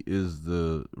me is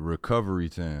the recovery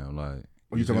time. Like,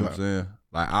 you know what I'm saying?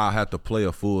 Like I have to play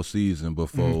a full season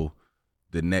before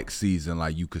the next season.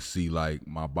 Like you could see, like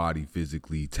my body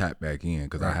physically tap back in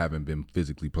because I haven't been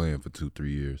physically playing for 2-3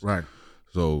 years. Right.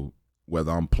 So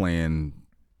whether I'm playing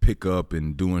pickup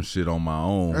and doing shit on my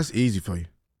own, that's easy for you.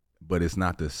 But it's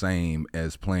not the same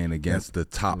as playing against the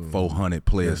top 400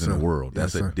 players in the world.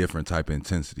 That's a different type of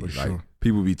intensity. For like sure.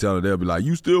 People be telling, they'll be like,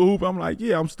 "You still hoop?" I'm like,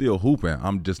 "Yeah, I'm still hooping.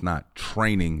 I'm just not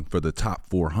training for the top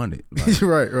 400." Like,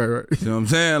 right. You know what I'm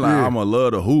saying? Like I'm gonna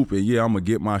love to hoop, and I'm gonna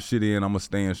get my shit in. I'm gonna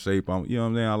stay in shape. You know what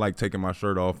I'm saying? I like taking my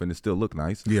shirt off and it still look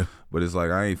nice. Yeah. But it's like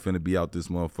I ain't finna be out this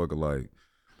motherfucker like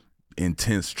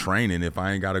intense training if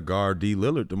I ain't got to guard D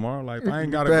Lillard tomorrow. Like if I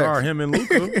ain't got to guard him and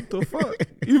Luka, what the fuck?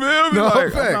 You feel me? No,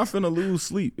 like I'm not finna lose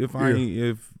sleep if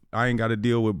I ain't got to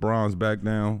deal with Bronze back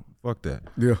down. Fuck that.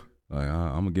 Yeah. Like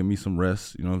I'm gonna give me some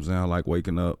rest. You know what I'm saying? I like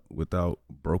waking up without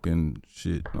broken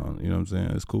shit. You know what I'm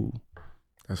saying? It's cool.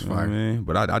 That's fine. What I mean?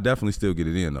 But I definitely still get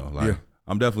it in though. Like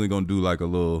I'm definitely gonna do like a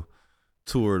little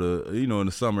tour to, in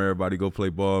the summer everybody go play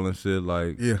ball and shit.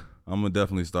 Like I'm gonna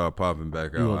definitely start popping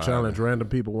back out. You gonna challenge random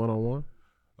people one-on-one?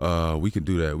 We can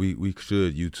do that. We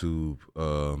should YouTube.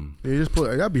 Just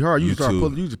that'd be hard. You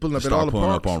just pulling up at all the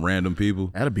parks. Up on random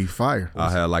people. That'd be fire.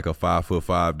 I had like a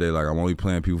 5'5" day. Like I'm only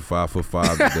playing people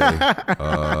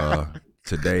 5'5" today.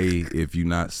 Today, if you're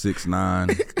not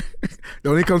 6'9",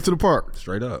 don't he comes to the park.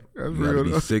 Straight up. That's you gotta real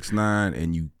be 6'9"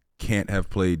 and you can't have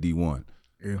played D1.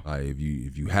 Yeah. Like if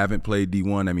you haven't played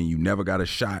D1, I mean you never got a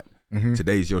shot.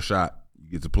 Today's your shot. You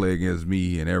get to play against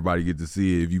me and everybody get to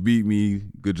see it. If you beat me,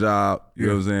 good job. You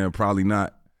know what I'm saying? Probably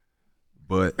not.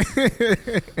 But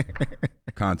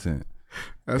content.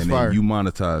 That's and fire. then you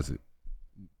monetize it.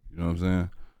 You know what I'm saying?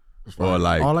 Or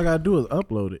like all I gotta do is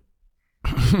upload it.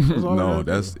 No,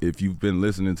 that's if you've been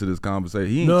listening to this conversation.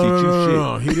 He ain't teach you shit.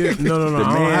 No, he didn't. No.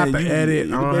 I don't have to edit.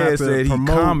 I don't have to said promote.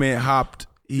 He comment hopped.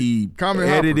 He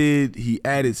edited. He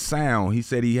added sound. He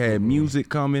said he had music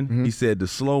coming. Mm-hmm. He said the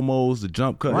slow mos, the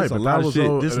jump cut. Right, that's a lot of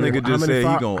shit. This nigga just said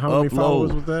he gonna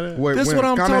upload. This is what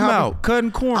I'm talking about.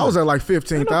 Cutting corners. I was at like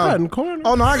 15,000. Cutting corners.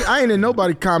 Oh no, I ain't in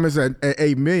nobody comments at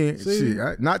 8 million.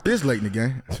 Shit, not this late in the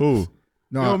game. Who?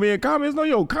 No, you know me in comments. No,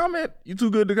 yo, comment. You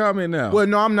too good to comment now. Well,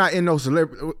 no, I'm not in no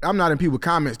celebrity. I'm not in people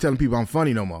comments telling people I'm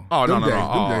funny no more. Oh no.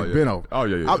 Been over. Oh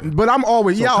yeah. But I'm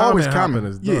always, I always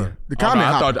comment. Yeah, the comment.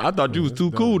 I thought you was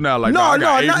too cool now. Like no, I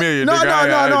got 8 million. No.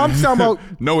 I'm talking about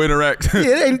no interaction.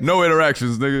 Yeah, no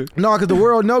interactions, nigga. No, because the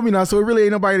world know me now, so it really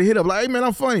ain't nobody to hit up. Like, hey man,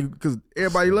 I'm funny because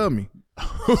everybody love me.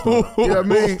 You know what I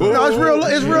mean? No, it's real.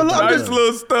 It's real. Nice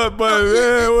little stuff, but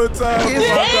man, what time?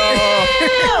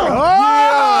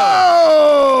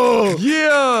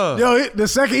 Yeah. Yo, the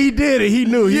second he did it, he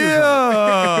knew.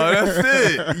 That's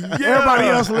it. Yeah. Everybody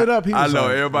else lit up. I know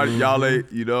everybody. Y'all ain't.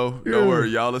 Don't worry.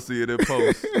 Y'all will see it in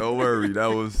post. Don't worry. That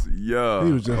was He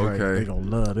was just like, they gonna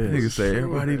love this. Nigga say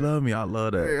everybody love me. I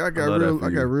love that. Hey, I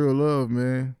got real love,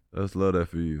 man. Let's love that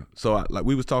for you. So like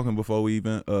we was talking before we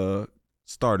even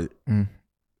started.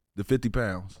 The 50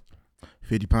 pounds.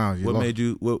 50 pounds. What made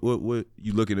you? What?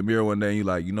 You look in the mirror one day and you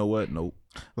like, you know what? Nope.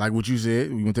 Like what you said,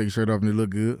 you gonna take your shirt off and it look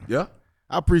good. Yeah.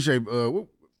 I appreciate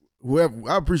whoever.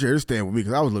 I appreciate her staying with me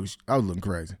because I was looking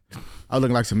crazy. I was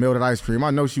looking like some melted ice cream.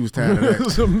 I know she was tired of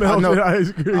that. Some melted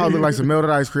ice cream. I was looking like some melted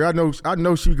ice cream. I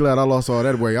know she glad I lost all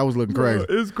that weight. I was looking crazy.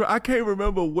 I can't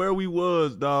remember where we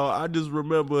was, dog. I just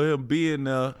remember him being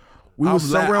there. We was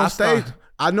somewhere on stage.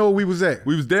 I know where we was at.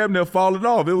 We was damn near falling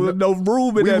off. It was no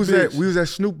room in that bitch. We was at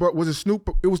Snoop. Was it Snoop?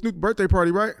 It was Snoop's birthday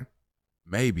party, right?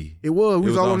 Maybe. It was. We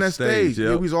was all on that stage. Yep.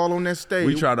 Yeah, we was all on that stage.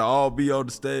 We try to all be on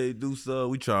the stage, do stuff.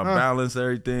 We try to balance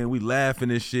everything. We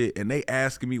laughing and shit. And they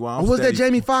asking me why I'm was that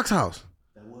Jamie Foxx house?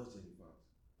 That was Jamie Foxx.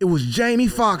 It was Jamie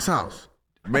Foxx house.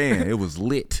 Man, it was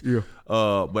lit. Yeah.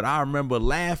 But I remember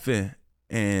laughing.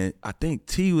 And I think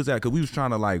T was at, because we was trying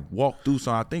to like walk through,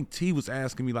 so I think T was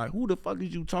asking me like, who the fuck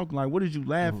is you talking? Like, what is you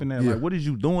laughing at? Yeah. Like, what is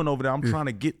you doing over there? I'm trying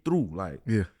to get through. Like,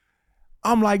 yeah.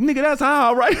 I'm like, nigga, that's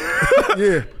HaHa right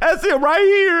here. Yeah. That's it right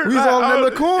here. We was all in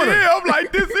the corner. Yeah, I'm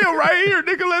like, this it right here.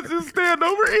 Nigga, let's just stand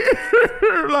over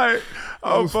here. Like,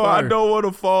 I don't want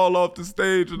to fall off the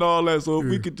stage and all that. So if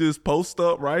we could just post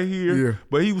up right here. Yeah.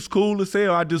 But he was cool as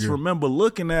hell. I just remember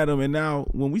looking at him, and now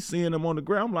when we seeing him on the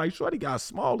ground, I'm like, shorty got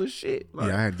small as shit. Like,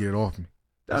 yeah, I had to get it off me.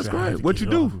 That's great. What you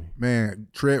do? Man,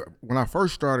 Trev, when I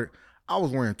first started, I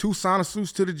was wearing 2 sauna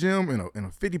suits to the gym and a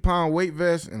 50-pound weight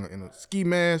vest and a ski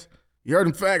mask. You heard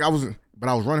him fact, I was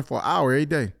running for an hour every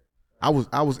day. I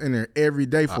was in there every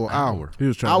day for an hour. He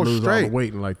was trying to lose all the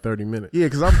weight in like 30 minutes. Yeah,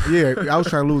 because I was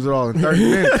trying to lose it all in 30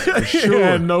 minutes. For sure. He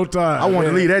had no time. I wanted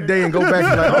to leave that day and go back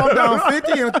and like, I'm down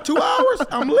 50 in 2 hours.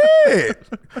 I'm lit.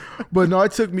 But no,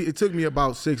 it took me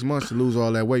about 6 months to lose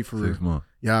all that weight for real. 6 months.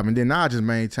 Yeah, and then now I just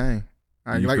maintain.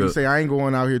 Like you say, I ain't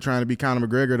going out here trying to be Conor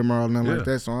McGregor tomorrow or nothing like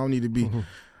that. So I don't need to be.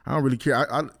 I don't really care.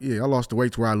 I lost the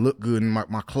weight to where I look good and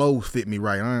my clothes fit me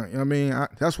right. You know what I mean?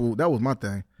 That was my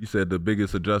thing. You said the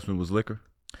biggest adjustment was liquor?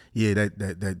 Yeah,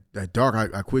 that dark.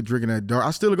 I quit drinking that dark.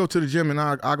 I still go to the gym and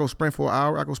I go sprint for an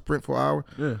hour. I go sprint for an hour.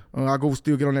 Yeah. I go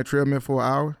still get on that treadmill for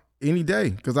an hour any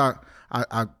day because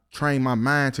I train my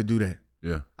mind to do that.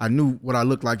 Yeah. I knew what I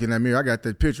looked like in that mirror. I got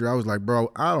that picture. I was like,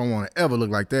 bro, I don't want to ever look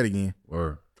like that again.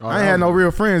 Word. I ain't had no real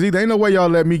friends either. Ain't no way y'all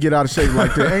let me get out of shape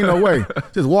like that. Ain't no way.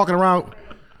 Just walking around,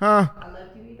 huh?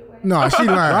 No, she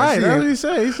lying. Right, that's what he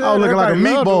said. He said I was looking like a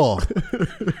meatball.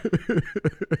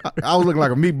 I was looking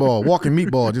like a meatball, walking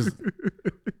meatball, just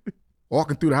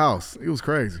walking through the house. It was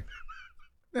crazy.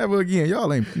 Never again.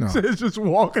 Y'all ain't no. It's just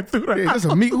walking through the house.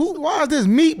 Just a meat. Why is this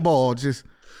meatball just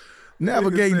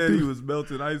navigating through? He was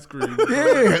melting ice cream.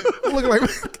 Yeah, looking like.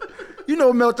 You know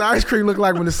what melted ice cream look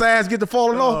like when the sides get to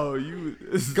falling off?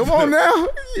 Come on now.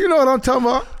 You know what I'm talking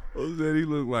about. What said he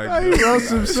looked like? He roast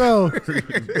himself. He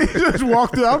just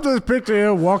walked through. I'm just picturing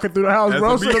him walking through the house,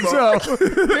 roasting himself.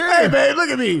 Hey, man, look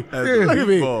at me. Look at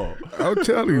me. I'm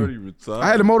telling you. I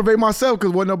had to motivate myself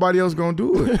because wasn't nobody else going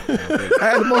to do it. I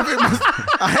had to motivate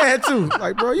myself. I had to.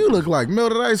 Like, bro, you look like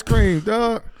melted ice cream,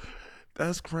 dog.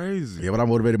 That's crazy. Yeah, but I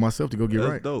motivated myself to go get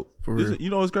right. That's dope. For real. You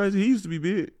know what's crazy? He used to be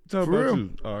big. Tell him about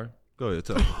you. All right. Go ahead,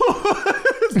 tell him.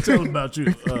 Tell him about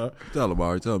you. Tell him,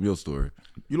 Ari. Tell him your story.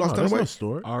 You lost that weight?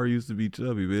 Story. Ari used to be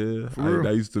chubby, man. For real?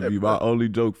 That used to be my only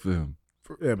joke for him.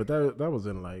 Yeah, but that was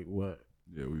in like what?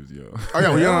 Yeah, we was young. Oh,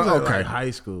 yeah, we young? Okay. Like high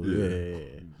school.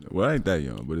 Yeah. Well, I ain't that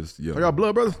young, but it's young. I got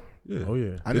blood brothers? Yeah. Oh,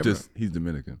 yeah. He's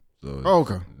Dominican. So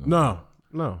okay. No.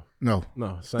 No.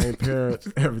 Same parents,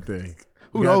 everything.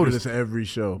 Who the oldest? Every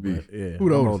show. Me. Yeah. Who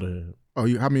the oldest? Oh,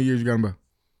 how many years you got him by?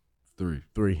 3.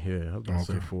 Yeah. I was gonna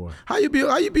say 4. How you be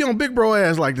on big bro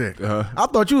ass like that? I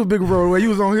thought you was big bro the way you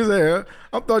was on his ass.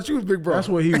 I thought you was big bro. That's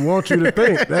what he wants you to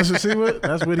think. That's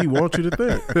what he wants you to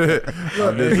think.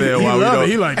 I'm just saying why we don't.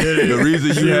 He like that. The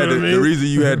reason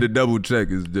you had to double check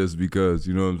is just because,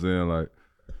 you know what I'm saying? Like,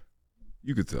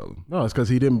 you could tell him. No, it's because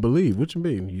he didn't believe. What you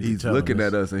mean? He's looking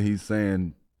at us and he's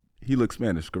saying he looks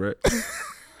Spanish, correct?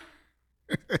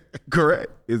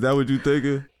 Correct. Is that what you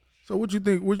thinking? So what you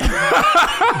think? No, that's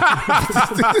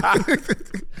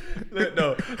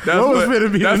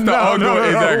the ongoing.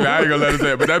 Exactly. I ain't gonna let it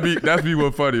say it, but that's be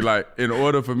what funny. Like, in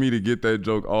order for me to get that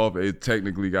joke off, it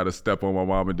technically got to step on my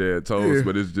mom and dad's toes.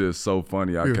 But it's just so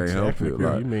funny, I can't help it.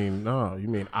 Like, you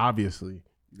mean obviously.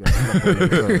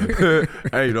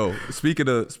 Hey, no. Speaking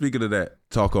of that,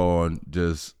 talk on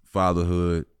just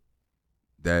fatherhood.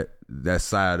 That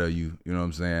side of you. You know what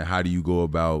I'm saying? How do you go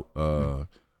about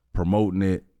promoting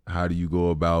it? How do you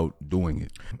go about doing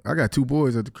it? I got 2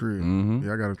 boys at the crib. Mm-hmm.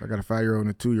 Yeah, I got a 5-year-old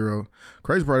and a 2-year-old.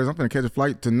 Crazy part is I'm gonna catch a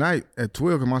flight tonight at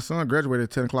 12 because my son graduated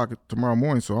at 10 o'clock tomorrow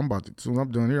morning. So as soon as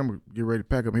I'm done here, I'm gonna get ready to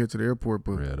pack up and head to the airport.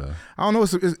 But I don't know.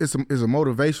 It's a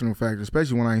motivational factor,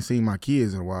 especially when I ain't seen my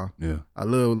kids in a while. Yeah, I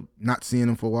love not seeing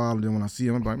them for a while, and then when I see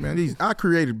them, I'm like, man, I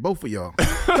created both of y'all.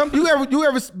 you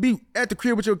ever be at the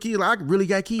crib with your kids? Like, I really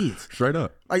got kids. Straight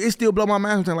up. Like, it still blow my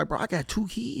mind sometimes. Like, bro, I got 2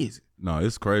 kids. No,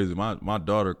 it's crazy. My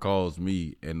daughter calls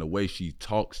me, and the way she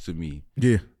talks to me,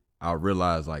 I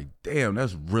realize, like, damn,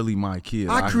 that's really my kid.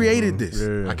 I created this.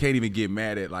 Yeah. I can't even get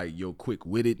mad at, like, your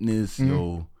quick-wittedness,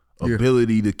 your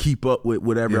ability to keep up with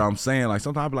whatever I'm saying. Like,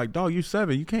 sometimes I be like, dog, you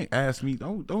 7. You can't ask me.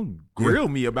 Don't grill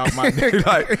me about my day.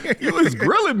 Like, you was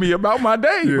grilling me about my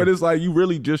day. But it's like, you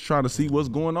really just trying to see what's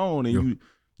going on, and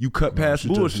you cut past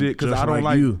bullshit because I don't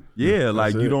like you. Yeah,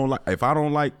 like you don't like. If I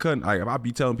don't like cutting, like if I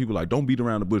be telling people like, don't beat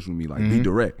around the bush with me, like be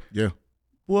direct. Yeah.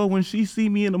 Well, when she see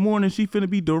me in the morning, she finna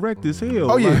be direct as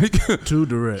hell. Oh yeah, like, too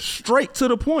direct, straight to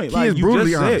the point. He like is you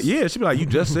brutally just honest. said, yeah. She be like, you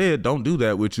just said, don't do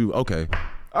that with you. Okay,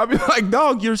 I be like,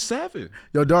 dog, you're 7.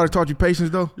 Your daughter taught you patience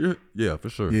though. Yeah, for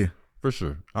sure. Yeah. For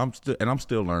sure. I'm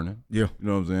still learning. Yeah. You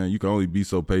know what I'm saying? You can only be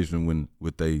so patient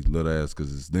with they little ass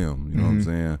because it's them. You know what I'm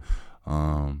saying?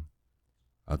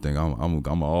 I think I'm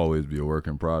gonna always be a work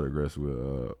in progress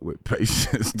with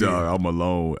patience, dog. Yeah. I'm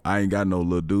alone. I ain't got no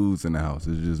little dudes in the house.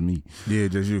 It's just me. Yeah,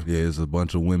 just you. Yeah, it's a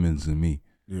bunch of women's and me.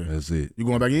 Yeah, that's it. You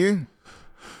going back in?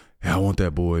 Yeah, I want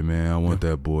that boy, man. I want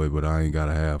that boy, but I ain't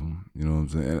gotta have him. You know what I'm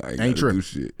saying? I ain't gotta do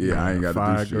shit. Yeah, I ain't gotta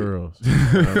 5 do girls.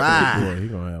 shit. 5 girls. He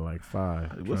gonna have like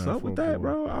 5. What's up with that,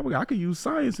 bro? I could use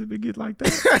science if it get like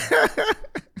that.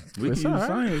 We can use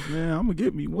science, man. I'm gonna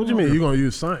get me one. What do you mean? You gonna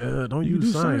use science? Don't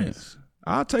use science.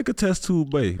 I'll take a test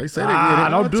tube, baby. They say I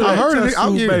don't do that. I heard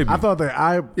it. Baby. I thought that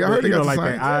I heard you know, like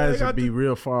the eyes would be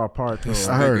real far apart. Though.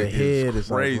 I heard the head is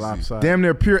crazy. like lopsided. Damn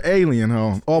near pure alien,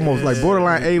 huh? Almost like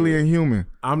borderline alien human.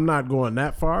 I'm not going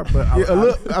that far, but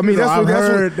I mean, I've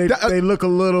heard they look a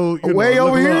little way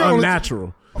over here,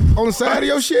 unnatural on the side of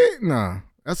your shit. Nah,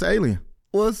 that's an alien.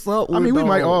 What's up? I mean, we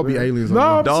might all be aliens.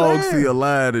 No, dog see a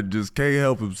lion and just can't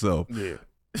help himself. Yeah.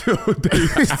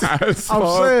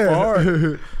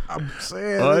 I'm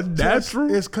saying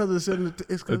unnatural. It's because it's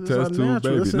unnatural.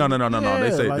 No.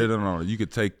 They say no. You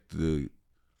could take the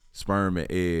sperm and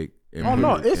egg. And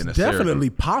it's definitely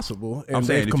possible. And I'm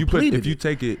saying if you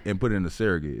take it and put it in a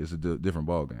surrogate, it's a different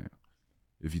ball game.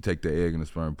 If you take the egg and the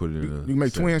sperm, put it in you can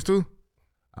make twins too.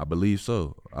 I believe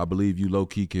so. I believe you low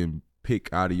key can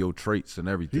pick out of your traits and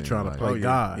everything. You trying to play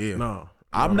God? Yeah. No.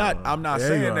 I'm not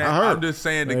saying that. I'm just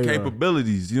saying the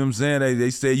capabilities. You know what I'm saying? They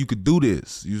say you could do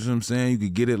this. You know what I'm saying? You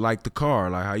could get it like the car.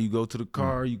 Like how you go to the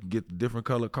car, you can get the different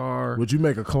color car. Would you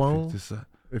make a clone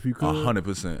if you could?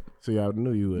 100%. See, I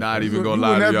knew you would. Not even gonna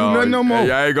lie to y'all. No more.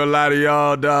 Hey, I ain't gonna lie to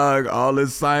y'all, dog. All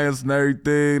this science and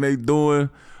everything they doing,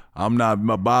 I'm not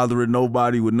bothering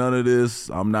nobody with none of this.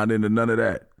 I'm not into none of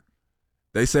that.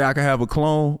 They say I can have a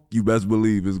clone. You best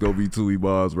believe it's gonna be 2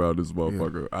 bars around this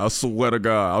motherfucker. Yeah. I swear to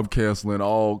God, I'm canceling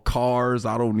all cars.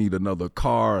 I don't need another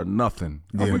car or nothing.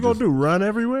 What we gonna do? Run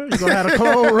everywhere? You gonna have a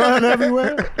clone run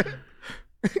everywhere?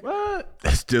 What?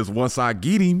 That's just once I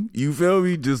get him. You feel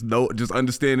me? Just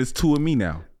understand it's 2 of me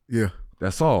now. Yeah,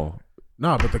 that's all.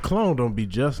 No, but the clone don't be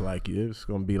just like you. It's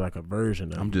gonna be like a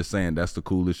version of I'm just saying that's the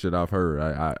coolest shit I've heard.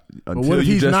 Until what if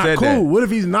he's not cool? That, what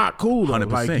if he's not cool?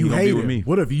 100%. Like you hate him. Me.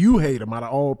 What if you hate him out of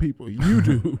all people? You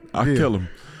do. I'll kill him.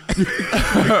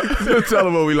 Tell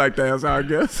him what we like to ask our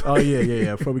guests. Oh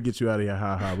yeah. Before we get you out of here,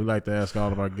 HaHa, we like to ask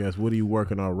all of our guests, what are you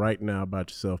working on right now about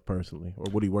yourself personally,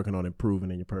 or what are you working on improving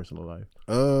in your personal life?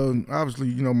 Obviously,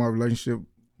 my relationship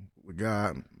with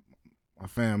God, my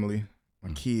family.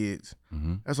 my kids.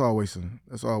 That's always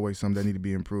something that need to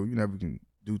be improved. You never can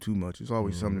do too much. It's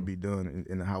always something to be done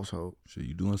in the household. Shit,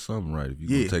 you doing something right. If you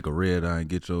gonna take a red eye and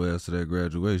get your ass to that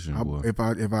graduation, boy.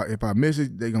 If I miss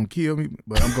it, they gonna kill me.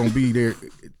 But I'm gonna be there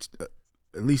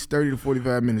at least 30 to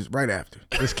 45 minutes right after.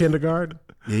 It's kindergarten?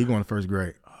 Yeah, he going to first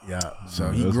grade. Yeah,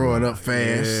 so he growing up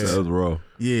fast. Yeah. That was raw.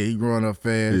 Yeah, he growing up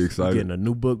fast. He excited. Getting a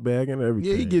new book bag and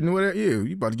everything. Yeah, he getting whatever. Yeah,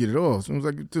 you about to get it all as soon as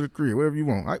I get to the crib, whatever you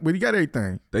want. But he got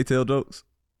everything. They tell jokes.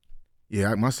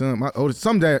 Yeah, my son, my oldest,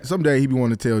 someday he be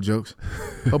wanting to tell jokes.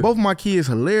 But both of my kids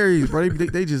hilarious, bro.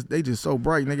 They just so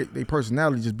bright, and they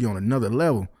personality just be on another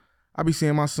level. I be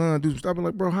seeing my son do some stuff. I'm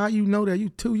like, bro, how you know that? You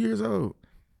 2 years old.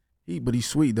 But he's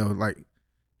sweet though. Like,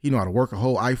 he know how to work a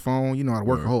whole iPhone. You know how to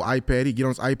work a whole iPad. He get on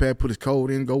his iPad, put his code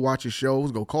in, go watch his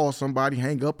shows, go call somebody,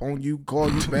 hang up on you,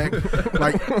 call you back.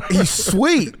 Like, he's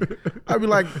sweet. I be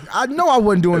like, I know I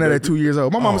wasn't doing that at 2 years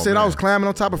old. My mama said I was climbing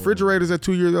on top of refrigerators at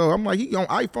 2 years old. I'm like, he on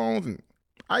iPhones and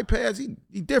iPads.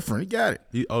 He different. He got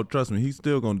it. Trust me, he's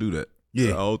still gonna do that.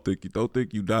 Yeah. I don't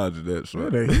think you dodged that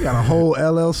shit. He got a whole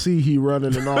LLC he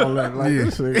running and all that. Like,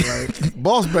 this thing, like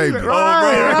boss baby.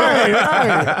 Right.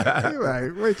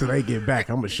 Like, wait till they get back.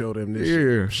 I'm gonna show them this.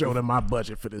 Yeah. Show them my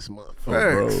budget for this month.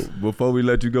 Bro, before we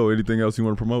let you go, anything else you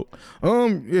want to promote?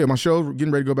 Yeah, my show's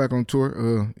getting ready to go back on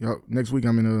tour. Next week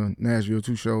I'm in Nashville,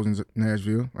 2 shows in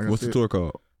Nashville. Like What's the tour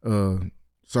called?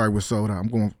 Sorry, we're sold out. I'm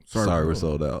going. Sorry, we're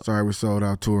sold out. Sorry, we're sold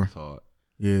out tour. It's hard.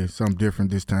 Yeah, something different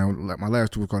this time. Like my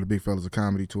last tour was called the Big Fellas, a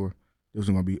comedy tour. This one's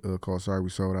gonna be called Sorry We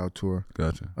Sold Out tour.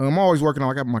 Gotcha. I'm always working on.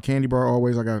 I got my candy bar.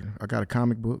 Always, I got a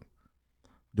comic book.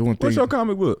 Doing things. What's your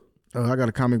comic book? I got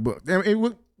a comic book. Damn,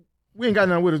 we ain't got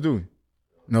nothing with us, do we?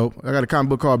 Nope. I got a comic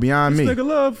book called Beyond Me. This nigga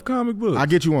love comic books. I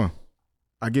get you one.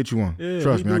 Yeah,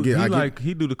 trust me.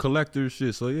 He do the collector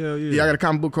shit. So yeah. Yeah, I got a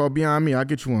comic book called Beyond Me. I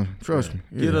get you one. Trust me.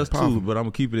 Yeah, get us powerful. too, but I'm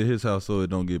gonna keep it at his house so it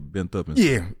don't get bent up.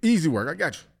 Yeah, easy work. I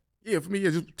got you. Yeah, for me,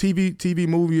 it's just TV,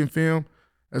 movie, and film.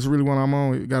 That's really what I'm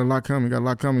on. Got a lot coming.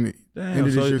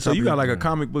 Damn. So you got like a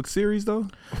comic book series though?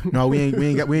 No, we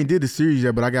ain't did the series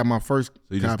yet. But I got my first.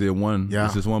 So you just did one. Yeah,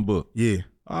 it's just one book. Yeah.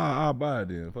 I'll buy it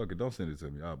then. Fuck it. Don't send it to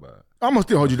me. I'll buy it. I'm gonna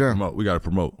still hold you down. We gotta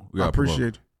promote. I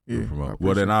appreciate you. Yeah.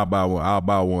 Well, then I'll buy one. I'll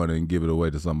buy one and give it away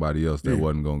to somebody else that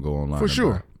wasn't gonna go online. For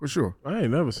sure. I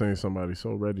ain't never seen somebody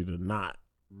so ready to not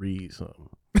read something.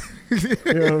 You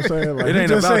know what I'm saying? Like, it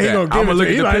ain't about that. I'm gonna look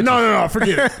at the like, no,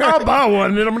 forget it. I'll buy one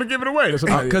and then I'm gonna give it away to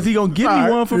somebody. Because he gonna give me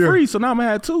one for free, so now I'm gonna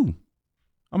have 2.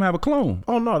 I'm gonna have a clone.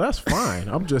 Oh no, that's fine.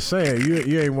 I'm just saying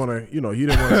you ain't wanna, you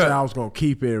didn't want to say I was gonna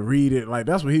keep it, read it. Like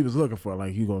that's what he was looking for.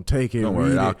 Like you gonna take it, don't read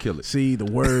worry, it, I'll kill it. See the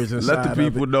words inside. Let the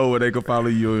people know where they can follow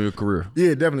you in your career.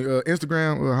 Yeah, definitely.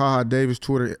 Instagram, HaHa Davis,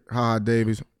 Twitter, HaHa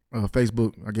Davis,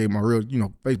 Facebook. I gave my real,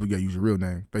 Facebook. You gotta use your real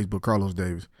name. Facebook, Carlos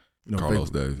Davis. Carlos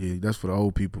Facebook, Davis. Yeah, that's for the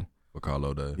old people. For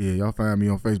Carlos Davis. Yeah, y'all find me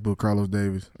on Facebook, Carlos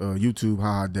Davis. YouTube,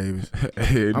 HaHa Davis.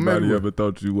 Anybody ever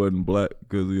thought you wasn't black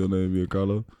because of your name being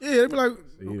Carlos? Yeah, they be like,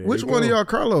 which one of y'all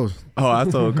Carlos? Oh, I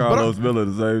told Carlos Miller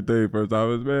the same thing first time. I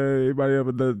was, man, anybody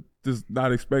ever just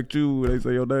not expect you when they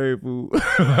say your name, fool?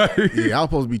 Yeah, I was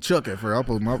supposed to be Chuck at first.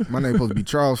 My name supposed to be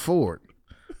Charles Ford.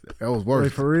 That was worse.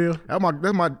 Wait, for real?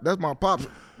 That's my pop's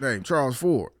name, Charles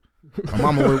Ford.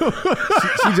 My mama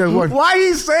she just wasn't. Why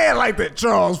he saying like that,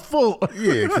 Charles Ford?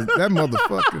 Yeah, because that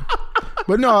motherfucker.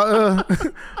 But no,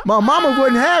 my mama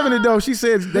wasn't having it though. She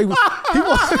said he was.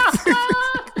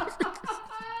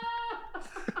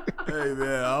 Hey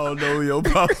man, I don't know who your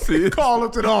pops is. Call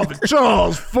him to the office.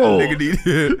 Charles Ford.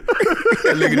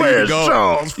 That nigga Where's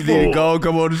Charles Ford? You need to go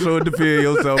come on the show and defend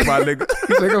yourself, my nigga.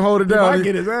 They gonna hold it down. I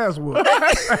get his ass whooped.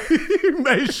 He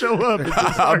may show up.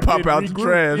 I'll pop out the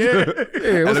trash.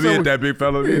 Yeah, let me hit that big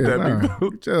fella. Hit that big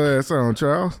fella. Get your ass on,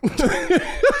 Charles.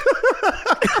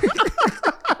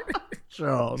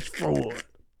 Charles Ford.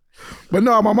 But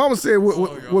no, my mama said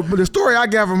but the story I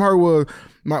got from her was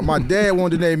my dad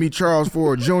wanted to name me Charles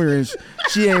Ford Jr. and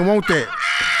she ain't want that.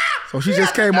 So she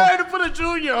just came on. To put a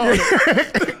junior on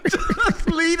it. Just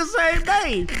leave the same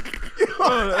name.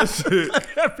 Oh, that shit.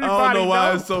 I don't know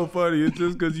why it's so funny. It's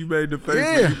just because you made the face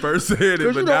when you first said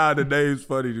it, but now the name's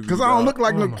funny to me. Because I don't look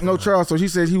like no Charles. So she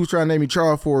said he was trying to name me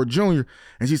Charles Ford Jr.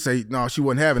 And she said, no, she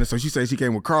wasn't having it. So she said she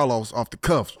came with Carlos off the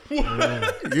cuffs.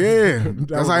 Yeah.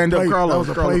 That's how I ended up Carlos.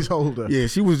 That was a placeholder. Yeah,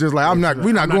 she was just like,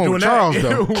 we're not going with Charles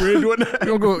though. We ain't doing that.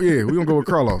 We're gonna go with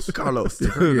Carlos. Carlos.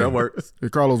 That works. Yeah,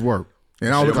 Carlos worked.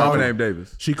 And I don't my name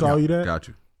Davis. She call you that? Got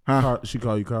you. Huh? She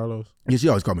call you Carlos? Yeah, she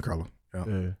always call me Carlos.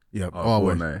 Yeah.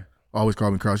 Always. Name. Always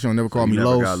call me Carlos. She don't never call me never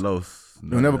Los. Got Los.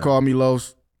 She'll never call me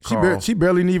Los. She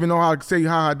barely even know how to say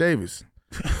HaHa Davis.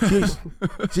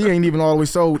 She ain't even all the way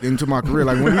sold into my career.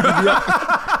 Like when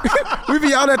We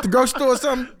be out at the grocery store or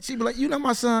something. She be like, you know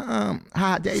my son,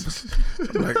 HaHa Davis.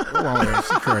 I'm like, come on, man,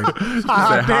 she crazy.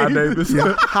 HaHa Davis.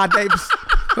 Yeah, HaHa Davis.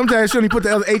 Sometimes she only put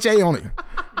the other HA on it.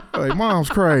 I'm like, mom's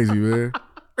crazy, man.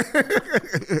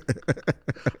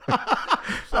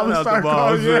 Shout out to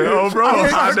Bob. Oh, bro.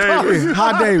 HaHa Davis.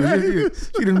 HaHa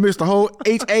Davis. She done missed the whole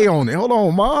HA on it. Hold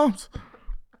on, moms.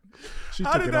 She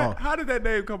took it off. How did that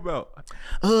name come about?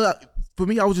 For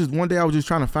me, one day I was just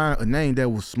trying to find a name that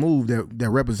was smooth, that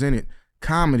represented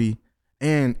comedy,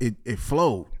 and it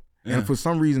flowed. Yeah. And for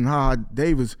some reason, HaHa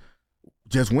Davis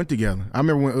just went together. I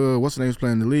remember when what's the name was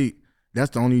playing in the league. That's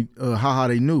the only HaHa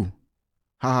they knew.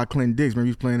 HaHa Clinton Dix. Remember he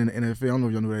was playing in the NFL. I don't know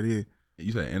if y'all know who that is.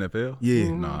 You said NFL?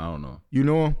 Yeah. No, I don't know. You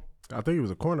know him? I think he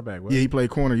was a cornerback. Yeah, he played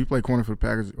corner. You played corner for the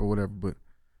Packers or whatever. But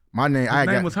my name, His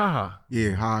name was HaHa.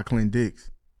 Yeah, HaHa Clinton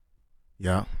Dix.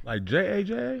 Yeah. Like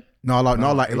J-A-J? No, like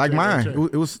mine.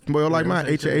 It was more like mine.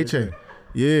 H-A-H-A.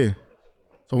 Yeah.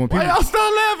 So when people, why y'all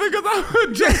still laughing? Because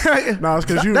I'm J. No, it's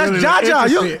because you that's really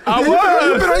Jaja. I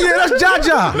was. Yeah, that's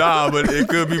Jaja. Nah, but it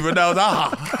could be pronounced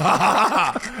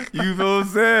HaHa. You feel what I'm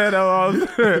saying? That's what I'm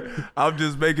saying. I'm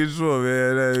just making sure,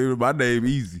 man. My name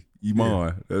easy. Iman.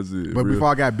 Yeah. That's it. But before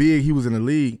I got big, he was in the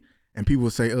league, and people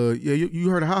would say, yeah, you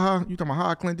heard of HaHa? You talking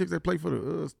about HaHa Clinton Dix? They play for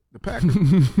the Packers.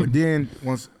 But then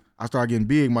once I started getting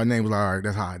big, my name was like, all right,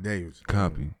 that's HaHa Davis.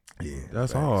 Copy. Yeah.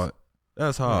 That's hard.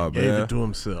 That's hard, man. Gave it to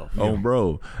himself. Oh,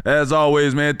 bro. As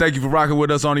always, man, thank you for rocking with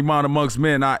us on Iman Amongst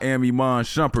Men. I am Iman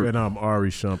Shumpert. And I'm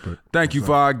Ari Shumpert. Thank you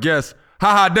for our guest,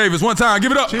 HaHa Davis. One time,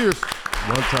 give it up. Cheers.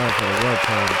 One time for the one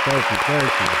time.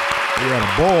 Thank you. We had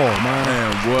a ball, man.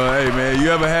 Man, boy, hey, man, you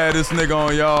ever had this nigga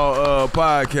on y'all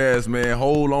podcast, man,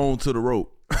 hold on to the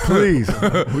rope. Please. We're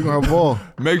going to have a ball.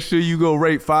 Make sure you go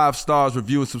rate 5 stars,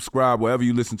 review, and subscribe wherever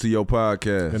you listen to your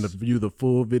podcast. And to view the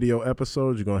full video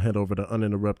episodes, you're going to head over to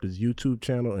Uninterrupted's YouTube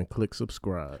channel and click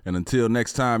subscribe. And until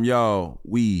next time, y'all,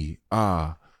 we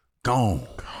are gone.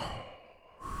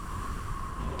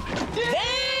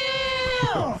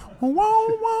 Damn! Whoa,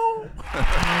 whoa.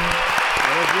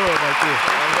 That was good right there.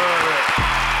 I love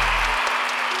it.